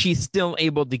she's still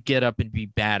able to get up and be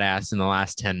badass in the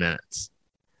last 10 minutes.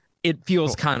 It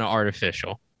feels kind of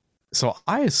artificial. So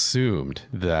I assumed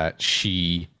that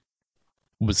she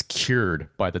was cured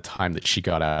by the time that she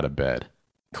got out of bed.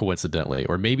 coincidentally,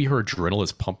 or maybe her adrenaline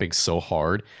is pumping so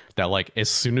hard that like as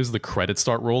soon as the credits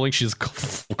start rolling, she just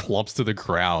clumps to the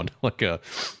ground like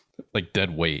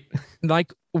dead weight.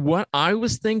 Like what I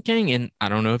was thinking, and I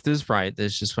don't know if this is right,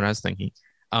 this is just what I was thinking.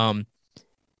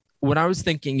 What I was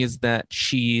thinking is that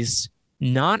she's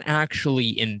not actually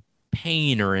in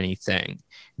pain or anything,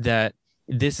 that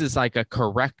this is like a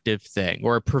corrective thing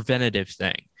or a preventative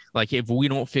thing. Like if we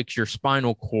don't fix your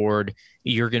spinal cord,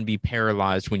 you're going to be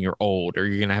paralyzed when you're old, or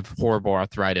you're going to have horrible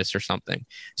arthritis or something.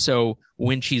 So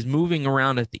when she's moving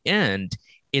around at the end,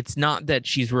 it's not that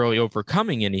she's really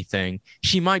overcoming anything.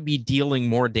 She might be dealing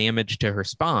more damage to her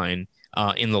spine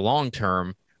in the long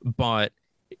term, but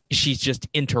she's just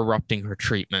interrupting her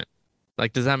treatment.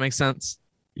 Like, does that make sense?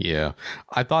 Yeah.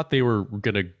 I thought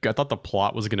the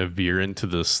plot was gonna veer into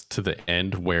this to the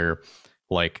end where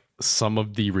like some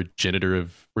of the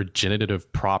regenerative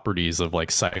properties of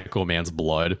like Psycho Man's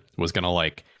blood was gonna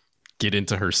like get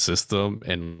into her system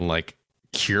and like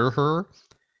cure her.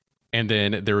 And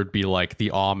then there would be like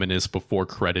the ominous before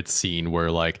credits scene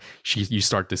where like you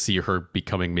start to see her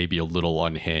becoming maybe a little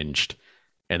unhinged.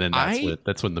 And then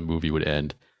that's when the movie would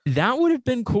end. That would have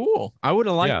been cool. I would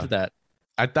have liked that.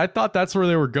 I thought that's where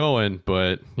they were going,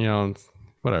 but you know,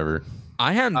 whatever.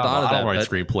 I hadn't thought of that. I don't write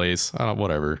screenplays.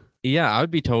 Whatever. Yeah, I would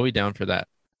be totally down for that.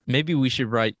 Maybe we should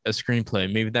write a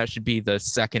screenplay. Maybe that should be the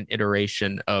second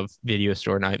iteration of Video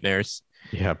Store Nightmares.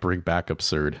 Yeah, bring back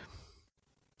Absurd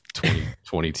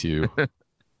 2022.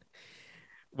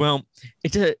 Well,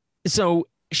 so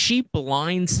she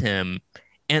blinds him,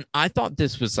 and I thought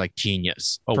this was like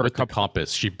genius. Oh, with the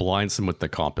compass. She blinds him with the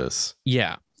compass.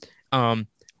 Yeah.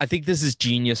 I think this is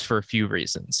genius for a few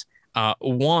reasons.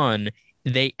 One,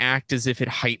 they act as if it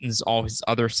heightens all his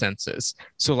other senses.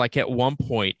 So like at one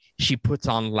point, she puts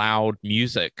on loud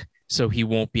music so he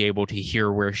won't be able to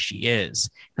hear where she is.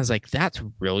 I was like, that's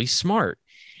really smart.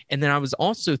 And then I was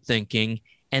also thinking,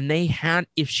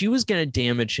 if she was going to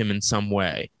damage him in some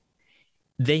way,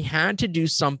 they had to do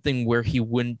something where he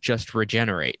wouldn't just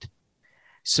regenerate.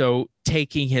 So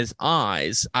taking his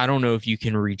eyes, I don't know if you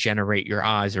can regenerate your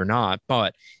eyes or not,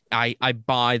 but I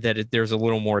buy that there's a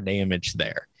little more damage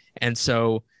there. And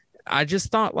so I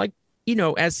just thought, like, you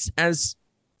know, as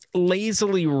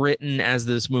lazily written as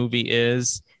this movie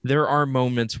is, there are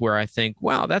moments where I think,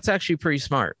 wow, that's actually pretty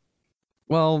smart.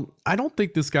 Well, I don't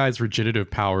think this guy's regenerative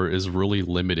power is really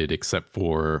limited except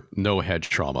for no head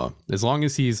trauma. As long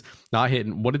as he's not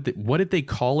hitting, what did they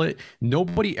call it?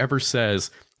 Nobody ever says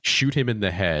shoot him in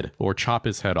the head or chop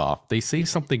his head off. They say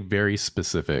something very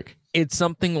specific. It's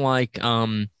something like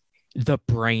the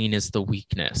brain is the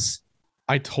weakness.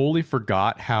 I totally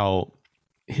forgot how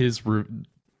his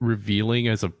revealing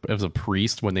as a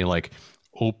priest when they like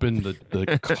opened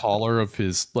the collar of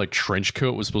his like trench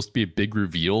coat was supposed to be a big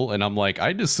reveal, and I'm like,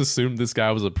 I just assumed this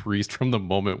guy was a priest from the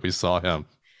moment we saw him.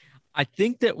 I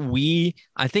think we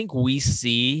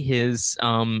see his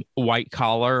white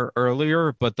collar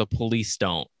earlier, but the police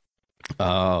don't.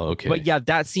 Oh, okay. But yeah,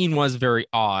 that scene was very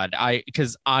odd.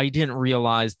 Because I didn't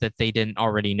realize that they didn't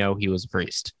already know he was a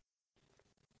priest.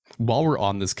 While we're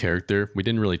on this character, we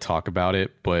didn't really talk about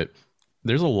it, but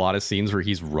there's a lot of scenes where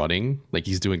he's running, like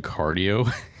he's doing cardio.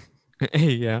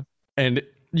 Yeah. And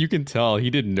you can tell he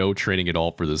did no training at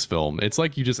all for this film. It's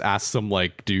like you just asked some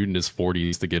like dude in his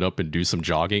 40s to get up and do some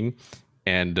jogging.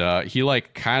 And he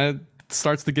like kind of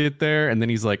starts to get there. And then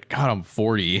he's like, God, I'm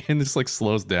 40. And just like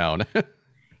slows down.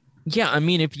 Yeah. I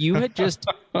mean, if you had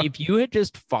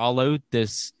just followed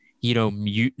this, you know,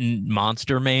 mutant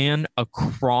monster man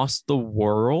across the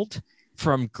world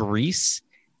from Greece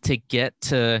to get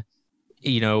to,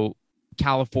 you know,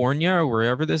 California or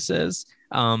wherever this is,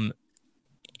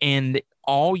 and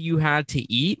all you had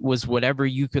to eat was whatever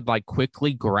you could like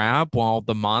quickly grab while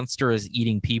the monster is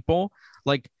eating people,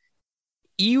 like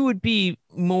you would be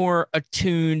more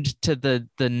attuned to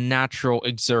the natural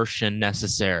exertion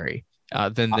necessary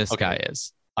than this guy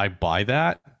is. I buy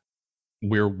that.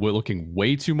 We're looking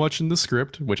way too much in the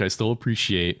script, which I still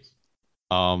appreciate.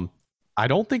 I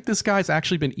don't think this guy's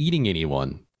actually been eating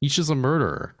anyone. He's just a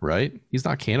murderer, right? He's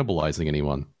not cannibalizing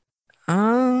anyone.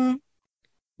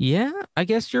 Yeah, I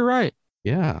guess you're right.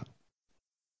 Yeah.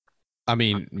 I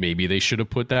mean, maybe they should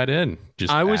have put that in.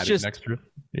 I was just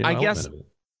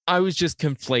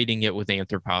conflating it with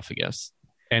Anthropophagus.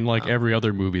 And like every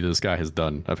other movie this guy has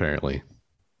done, apparently.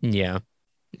 Yeah.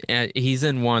 He's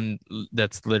in one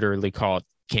that's literally called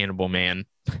Cannibal Man.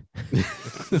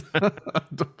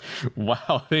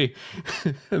 Wow, they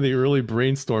really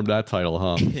brainstormed that title,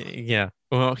 huh? Yeah.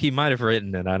 Well, he might have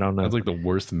written it. I don't know. That's like the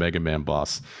worst Mega Man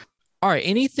boss. All right.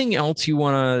 Anything else you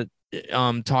want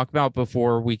to talk about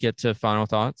before we get to final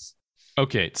thoughts?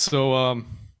 Okay, so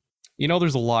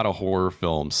there's a lot of horror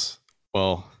films.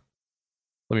 Well,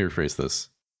 let me rephrase this.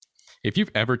 If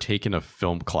you've ever taken a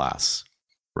film class,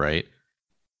 right,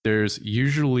 there's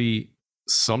usually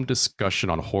some discussion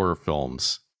on horror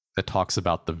films that talks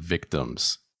about the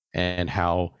victims and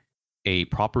how a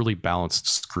properly balanced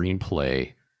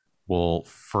screenplay will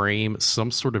frame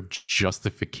some sort of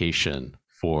justification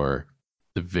for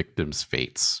the victims'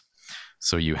 fates.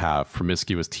 So you have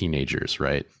promiscuous teenagers,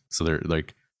 right? So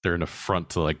they're an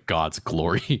affront to like God's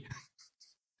glory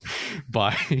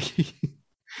by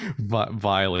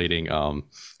violating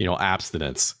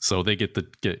abstinence. So they get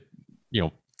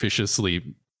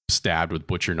viciously stabbed with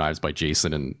butcher knives by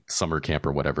Jason in summer camp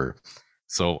or whatever.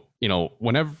 So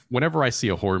whenever I see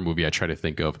a horror movie, I try to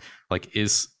think of like,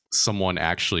 is someone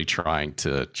actually trying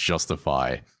to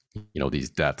justify these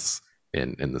deaths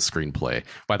in the screenplay?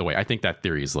 By the way, I think that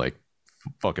theory is like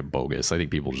fucking bogus. I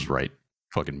think people just write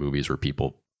fucking movies where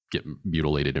people get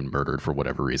mutilated and murdered for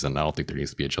whatever reason. I don't think there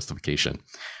needs to be a justification.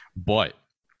 But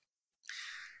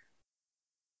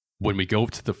when we go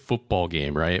to the football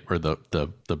game, right, or the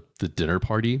dinner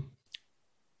party,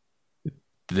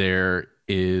 there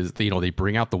is, they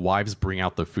bring out, the wives bring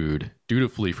out the food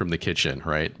dutifully from the kitchen,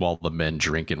 right, while the men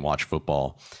drink and watch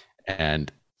football.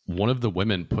 And one of the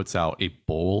women puts out a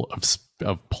bowl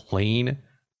of plain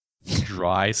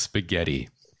dry spaghetti,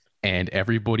 and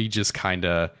everybody just kind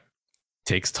of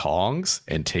takes tongs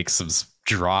and takes some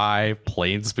dry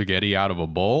plain spaghetti out of a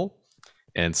bowl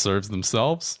and serves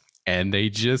themselves, and they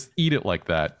just eat it like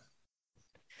that.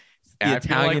 The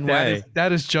Italian way.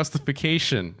 That is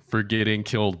justification for getting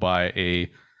killed by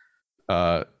a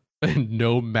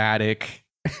nomadic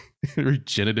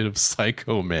regenerative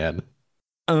psycho man.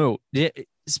 Oh,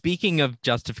 speaking of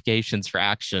justifications for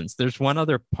actions, there's one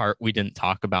other part we didn't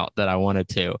talk about that I wanted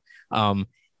to,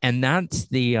 and that's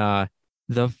the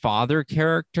father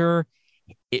character.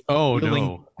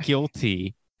 No,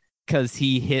 guilty because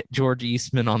he hit George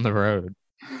Eastman on the road.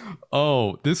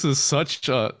 Oh, this is such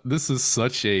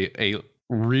a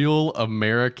real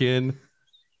American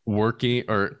working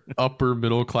or upper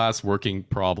middle class working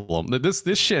problem.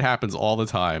 This shit happens all the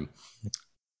time,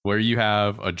 where you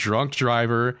have a drunk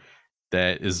driver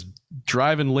that is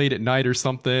driving late at night or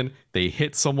something. They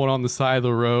hit someone on the side of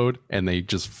the road and they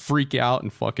just freak out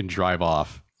and fucking drive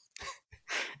off.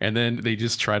 And then they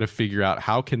just try to figure out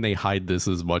how can they hide this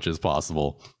as much as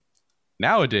possible.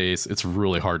 Nowadays, it's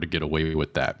really hard to get away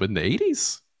with that. But in the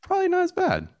 80s, probably not as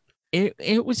bad.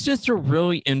 It was just a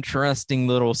really interesting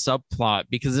little subplot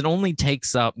because it only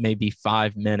takes up maybe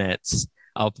 5 minutes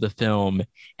of the film,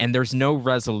 and there's no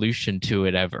resolution to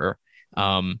it ever.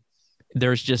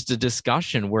 There's just a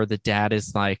discussion where the dad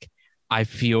is like, I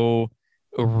feel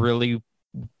really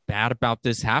bad about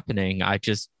this happening.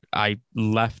 I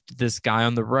left this guy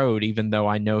on the road, even though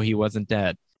I know he wasn't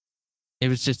dead.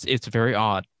 It's very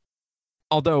odd.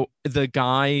 Although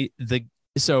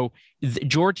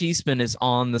George Eastman is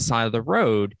on the side of the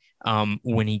road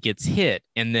when he gets hit,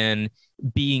 and then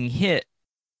being hit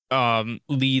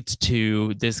leads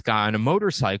to this guy on a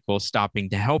motorcycle stopping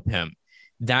to help him.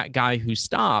 That guy who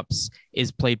stops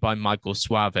is played by Michael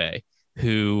Suave,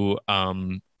 who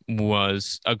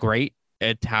was a great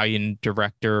Italian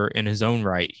director in his own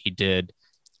right. He did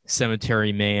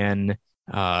Cemetery Man,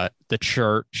 The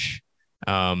Church.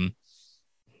 I'm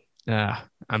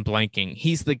blanking.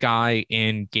 He's the guy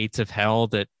in Gates of Hell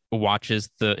that watches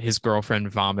his girlfriend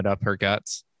vomit up her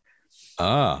guts.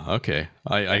 Ah, okay.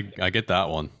 I get that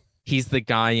one. He's the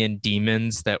guy in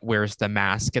Demons that wears the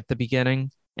mask at the beginning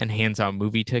and hands out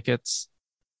movie tickets.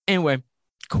 Anyway,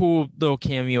 cool little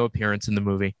cameo appearance in the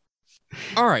movie.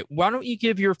 All right, why don't you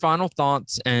give your final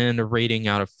thoughts and a rating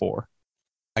out of 4?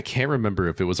 I can't remember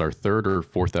if it was our 3rd or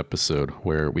 4th episode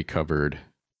where we covered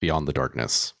Beyond the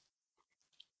Darkness.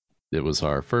 It was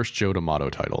our first Joe D'Amato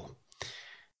title.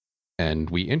 And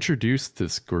you introduced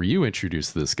this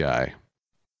guy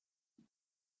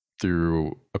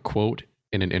through a quote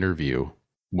in an interview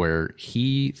where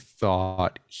he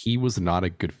thought he was not a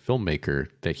good filmmaker,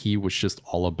 that he was just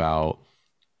all about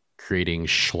creating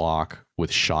schlock with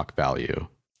shock value.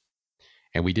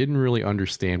 And we didn't really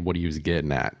understand what he was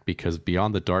getting at, because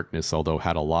Beyond the Darkness, although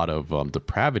had a lot of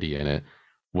depravity in it,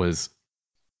 was,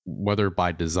 whether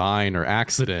by design or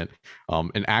accident,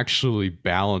 an actually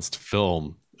balanced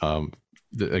film,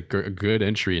 a good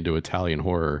entry into Italian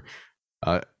horror.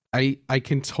 I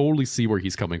can totally see where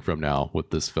he's coming from now with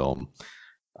this film.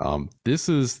 This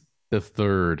is the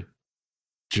 3rd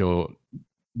Joe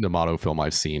D'Amato film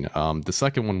I've seen. The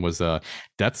second one was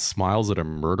Death Smiles at a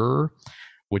Murderer,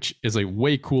 which is a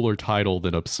way cooler title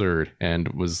than Absurd, and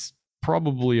was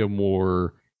probably a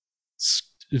more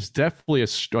it's definitely a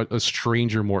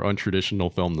stranger, more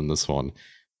untraditional film than this one.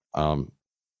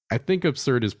 I think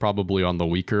Absurd is probably on the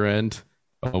weaker end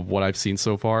of what I've seen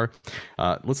so far.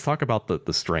 Let's talk about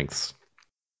the strengths.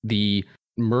 The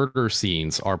murder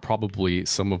scenes are probably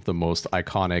some of the most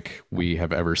iconic we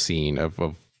have ever seen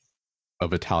of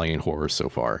Italian horror so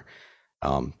far.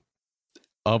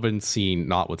 Oven scene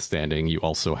notwithstanding, you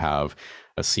also have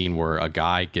a scene where a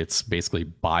guy gets basically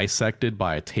bisected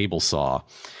by a table saw,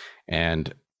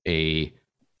 and a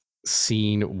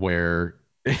scene where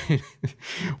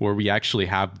where we actually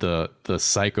have the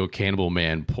psycho cannibal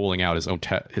man pulling out his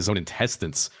own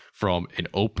intestines from an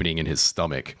opening in his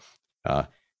stomach.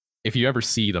 If you ever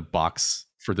see the box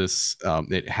for this,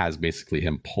 it has basically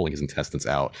him pulling his intestines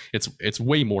out. It's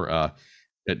way more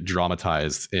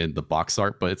dramatized in the box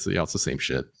art, but it's it's the same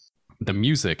shit. The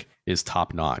music is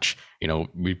top notch.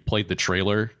 We played the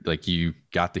trailer, like you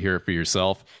got to hear it for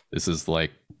yourself. This is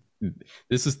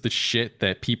the shit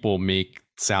that people make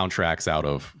soundtracks out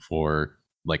of for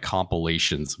like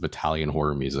compilations of Italian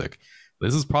horror music.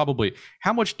 This is probably,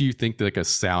 how much do you think like a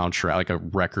soundtrack, like a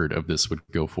record of this would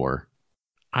go for?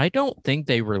 I don't think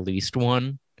they released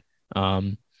one.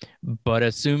 But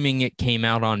assuming it came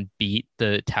out on Beat,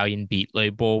 the Italian Beat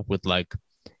label, with like,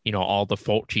 all the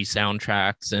Fulci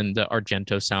soundtracks and the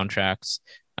Argento soundtracks,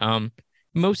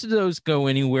 most of those go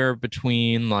anywhere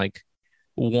between like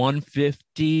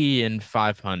 150 and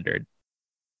 500.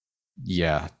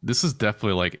 Yeah, this is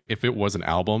definitely like, if it was an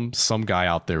album, some guy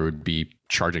out there would be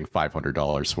charging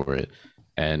 $500 for it.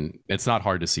 And it's not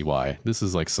hard to see why. This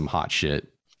is like some hot shit.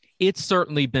 It's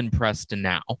certainly been pressed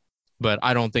now, but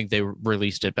I don't think they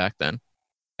released it back then.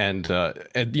 And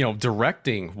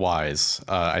directing wise,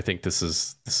 I think this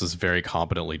is very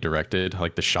competently directed.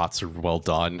 Like the shots are well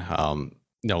done.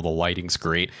 The lighting's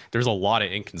great. There's a lot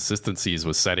of inconsistencies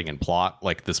with setting and plot.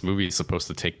 Like this movie is supposed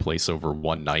to take place over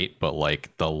one night, but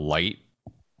like the light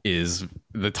is,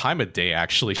 the time of day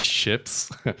actually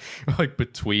shifts like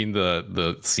between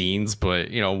the scenes, but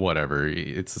whatever.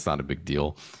 It's not a big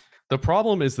deal. The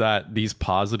problem is that these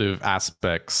positive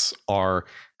aspects are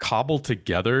cobbled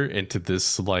together into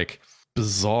this like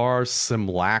bizarre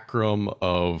simulacrum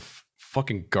of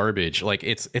fucking garbage. Like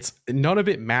it's none of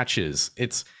it matches.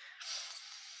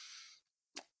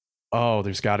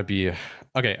 There's got to be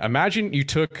okay. Imagine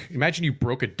you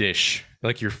broke a dish,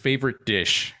 like your favorite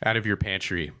dish, out of your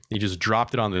pantry. You just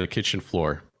dropped it on the kitchen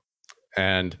floor,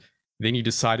 and then you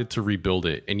decided to rebuild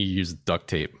it, and you used duct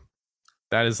tape.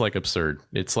 That is like absurd.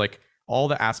 It's like all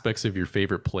the aspects of your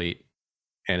favorite plate,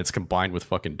 and it's combined with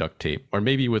fucking duct tape, or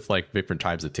maybe with like different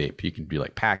types of tape. You can be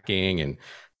like packing and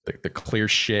the clear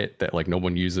shit that like no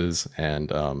one uses,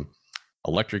 and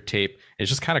electric tape. It's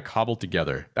just kind of cobbled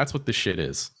together. That's what this shit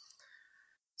is.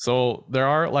 So there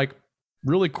are like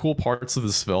really cool parts of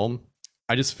this film.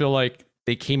 I just feel like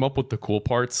they came up with the cool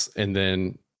parts and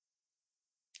then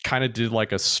kind of did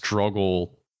like a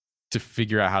struggle to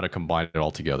figure out how to combine it all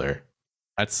together.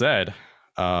 That said,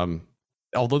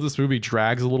 although this movie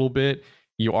drags a little bit,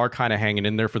 you are kind of hanging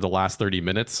in there for the last 30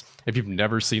 minutes. If you've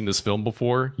never seen this film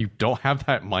before, you don't have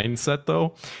that mindset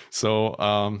though. So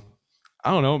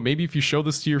I don't know, maybe if you show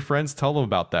this to your friends, tell them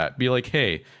about that. Be like,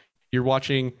 hey, you're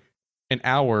watching an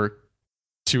hour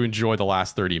to enjoy the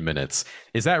last 30 minutes.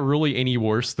 Is that really any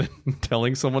worse than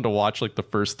telling someone to watch like the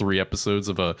first 3 episodes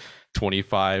of a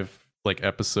 25 like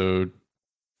episode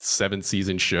 7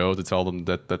 season show to tell them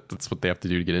that that's what they have to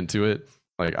do to get into it?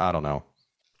 Like, I don't know.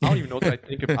 I don't even know what I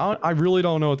think of. I really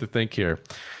don't know what to think here.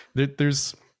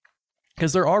 Because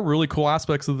there are really cool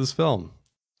aspects of this film,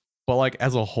 but like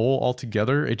as a whole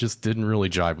altogether, it just didn't really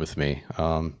jive with me.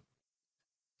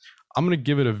 I'm going to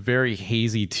give it a very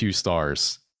hazy 2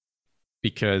 stars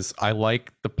because I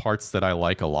like the parts that I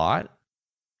like a lot.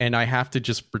 And I have to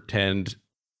just pretend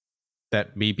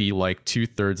that maybe like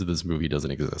 2/3 of this movie doesn't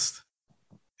exist.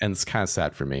 And it's kind of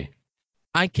sad for me.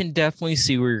 I can definitely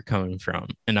see where you're coming from.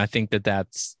 And I think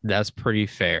that's pretty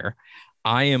fair.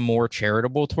 I am more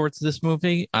charitable towards this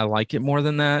movie. I like it more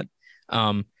than that.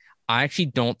 I actually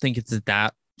don't think it's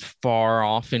that far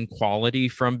off in quality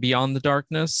from Beyond the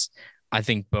Darkness. I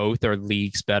think both are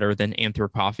leagues better than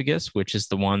Anthropophagus, which is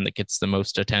the one that gets the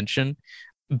most attention.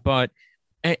 But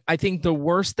I think the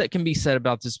worst that can be said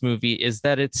about this movie is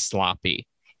that it's sloppy.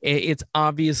 It's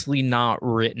obviously not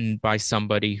written by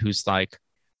somebody who's like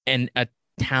a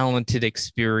talented,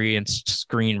 experienced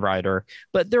screenwriter,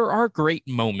 but there are great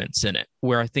moments in it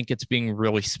where I think it's being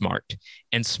really smart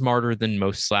and smarter than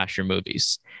most slasher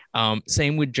movies.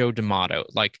 Same with Joe D'Amato.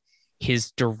 Like,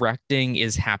 his directing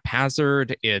is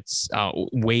haphazard. It's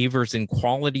wavers in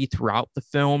quality throughout the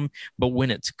film, but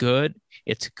when it's good,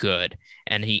 it's good.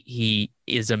 And he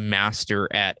is a master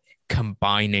at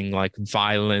combining like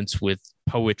violence with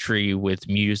poetry, with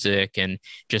music, and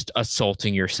just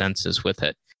assaulting your senses with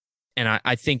it. And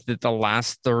I think that the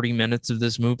last 30 minutes of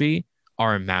this movie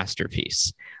are a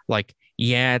masterpiece. Like,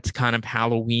 yeah, it's kind of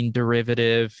Halloween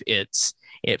derivative.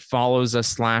 It follows a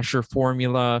slasher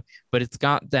formula, but it's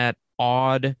got that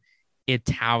odd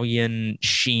Italian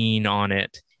sheen on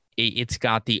it. It's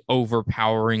got the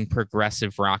overpowering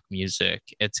progressive rock music.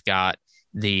 It's got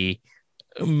the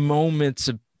moments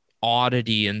of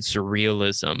oddity and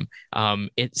surrealism.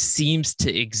 It seems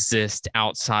to exist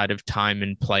outside of time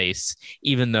and place,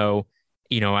 even though,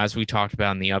 as we talked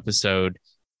about in the episode,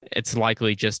 it's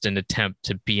likely just an attempt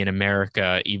to be in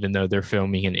America, even though they're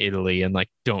filming in Italy and like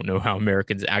don't know how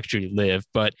Americans actually live.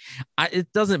 But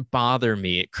it doesn't bother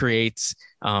me. It creates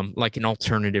like an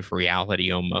alternative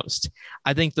reality almost.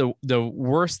 I think the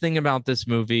worst thing about this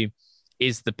movie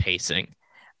is the pacing.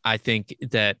 I think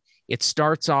that it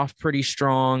starts off pretty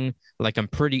strong, like I'm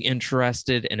pretty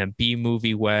interested in a B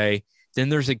movie way. Then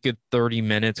there's a good 30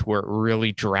 minutes where it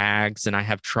really drags and I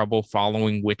have trouble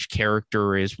following which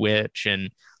character is which. And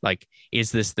like,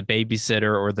 is this the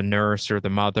babysitter or the nurse or the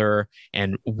mother?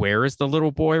 And where is the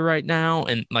little boy right now?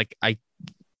 And like,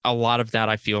 a lot of that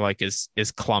I feel like is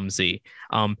clumsy.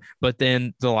 But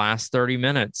then the last 30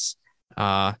 minutes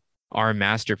are a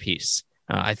masterpiece.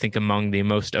 I think among the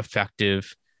most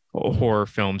effective horror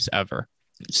films ever.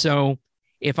 So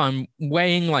if I'm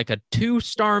weighing like a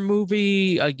 2-star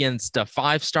movie against a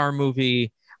 5-star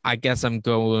movie, I guess I'm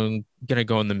gonna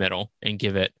go in the middle and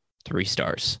give it 3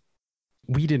 stars.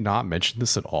 We did not mention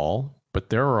this at all, but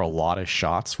there are a lot of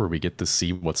shots where we get to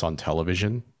see what's on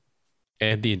television,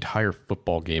 and the entire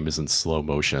football game is in slow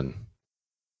motion.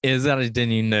 Is that? I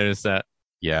didn't even notice that.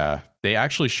 Yeah, they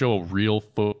actually show a real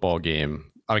football game,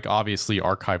 like obviously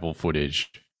archival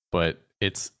footage, but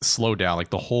it's slowed down.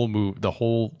 Like the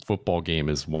whole football game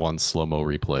is one slow-mo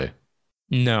replay.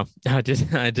 No, I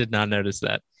did not notice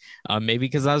that. Maybe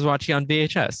because I was watching on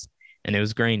VHS and it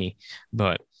was grainy,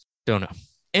 but don't know.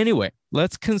 Anyway,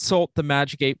 let's consult the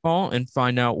Magic 8 Ball and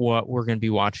find out what we're going to be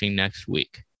watching next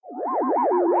week.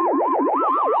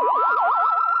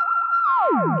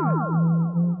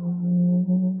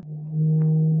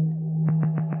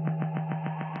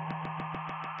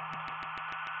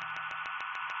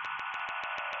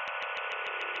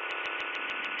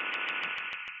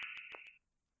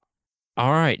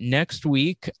 All right, next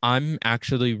week, I'm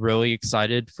actually really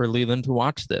excited for Leland to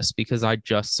watch this because I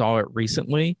just saw it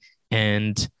recently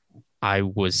and I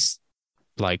was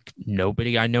like,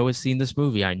 nobody I know has seen this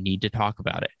movie. I need to talk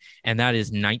about it. And that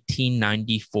is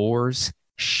 1994's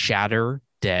Shatter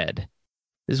Dead.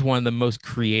 This is one of the most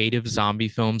creative zombie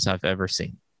films I've ever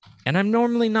seen. And I'm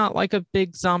normally not like a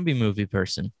big zombie movie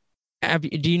person.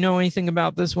 Do you know anything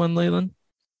about this one, Leland?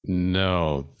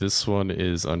 No, this one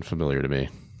is unfamiliar to me.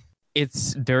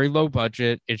 It's very low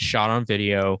budget. It's shot on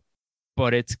video,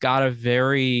 but it's got a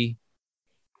very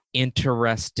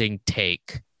interesting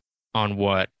take on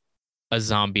what a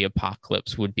zombie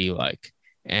apocalypse would be like.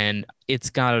 And it's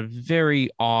got a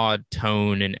very odd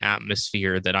tone and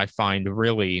atmosphere that I find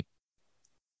really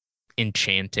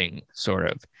enchanting, sort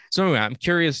of. So anyway, I'm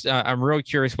curious. I'm really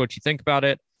curious what you think about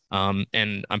it.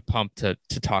 And I'm pumped to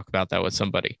talk about that with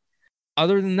somebody.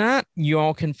 Other than that, you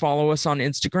all can follow us on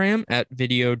Instagram at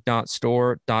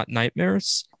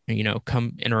video.store.nightmares.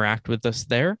 Come interact with us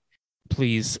there.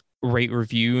 Please rate,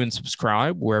 review, and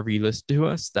subscribe wherever you listen to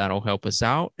us. That'll help us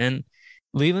out. And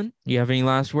Leland, do you have any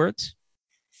last words?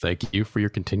 Thank you for your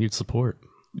continued support.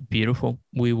 Beautiful.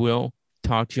 We will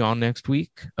talk to you all next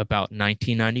week about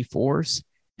 1994's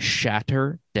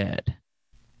Shatter Dead.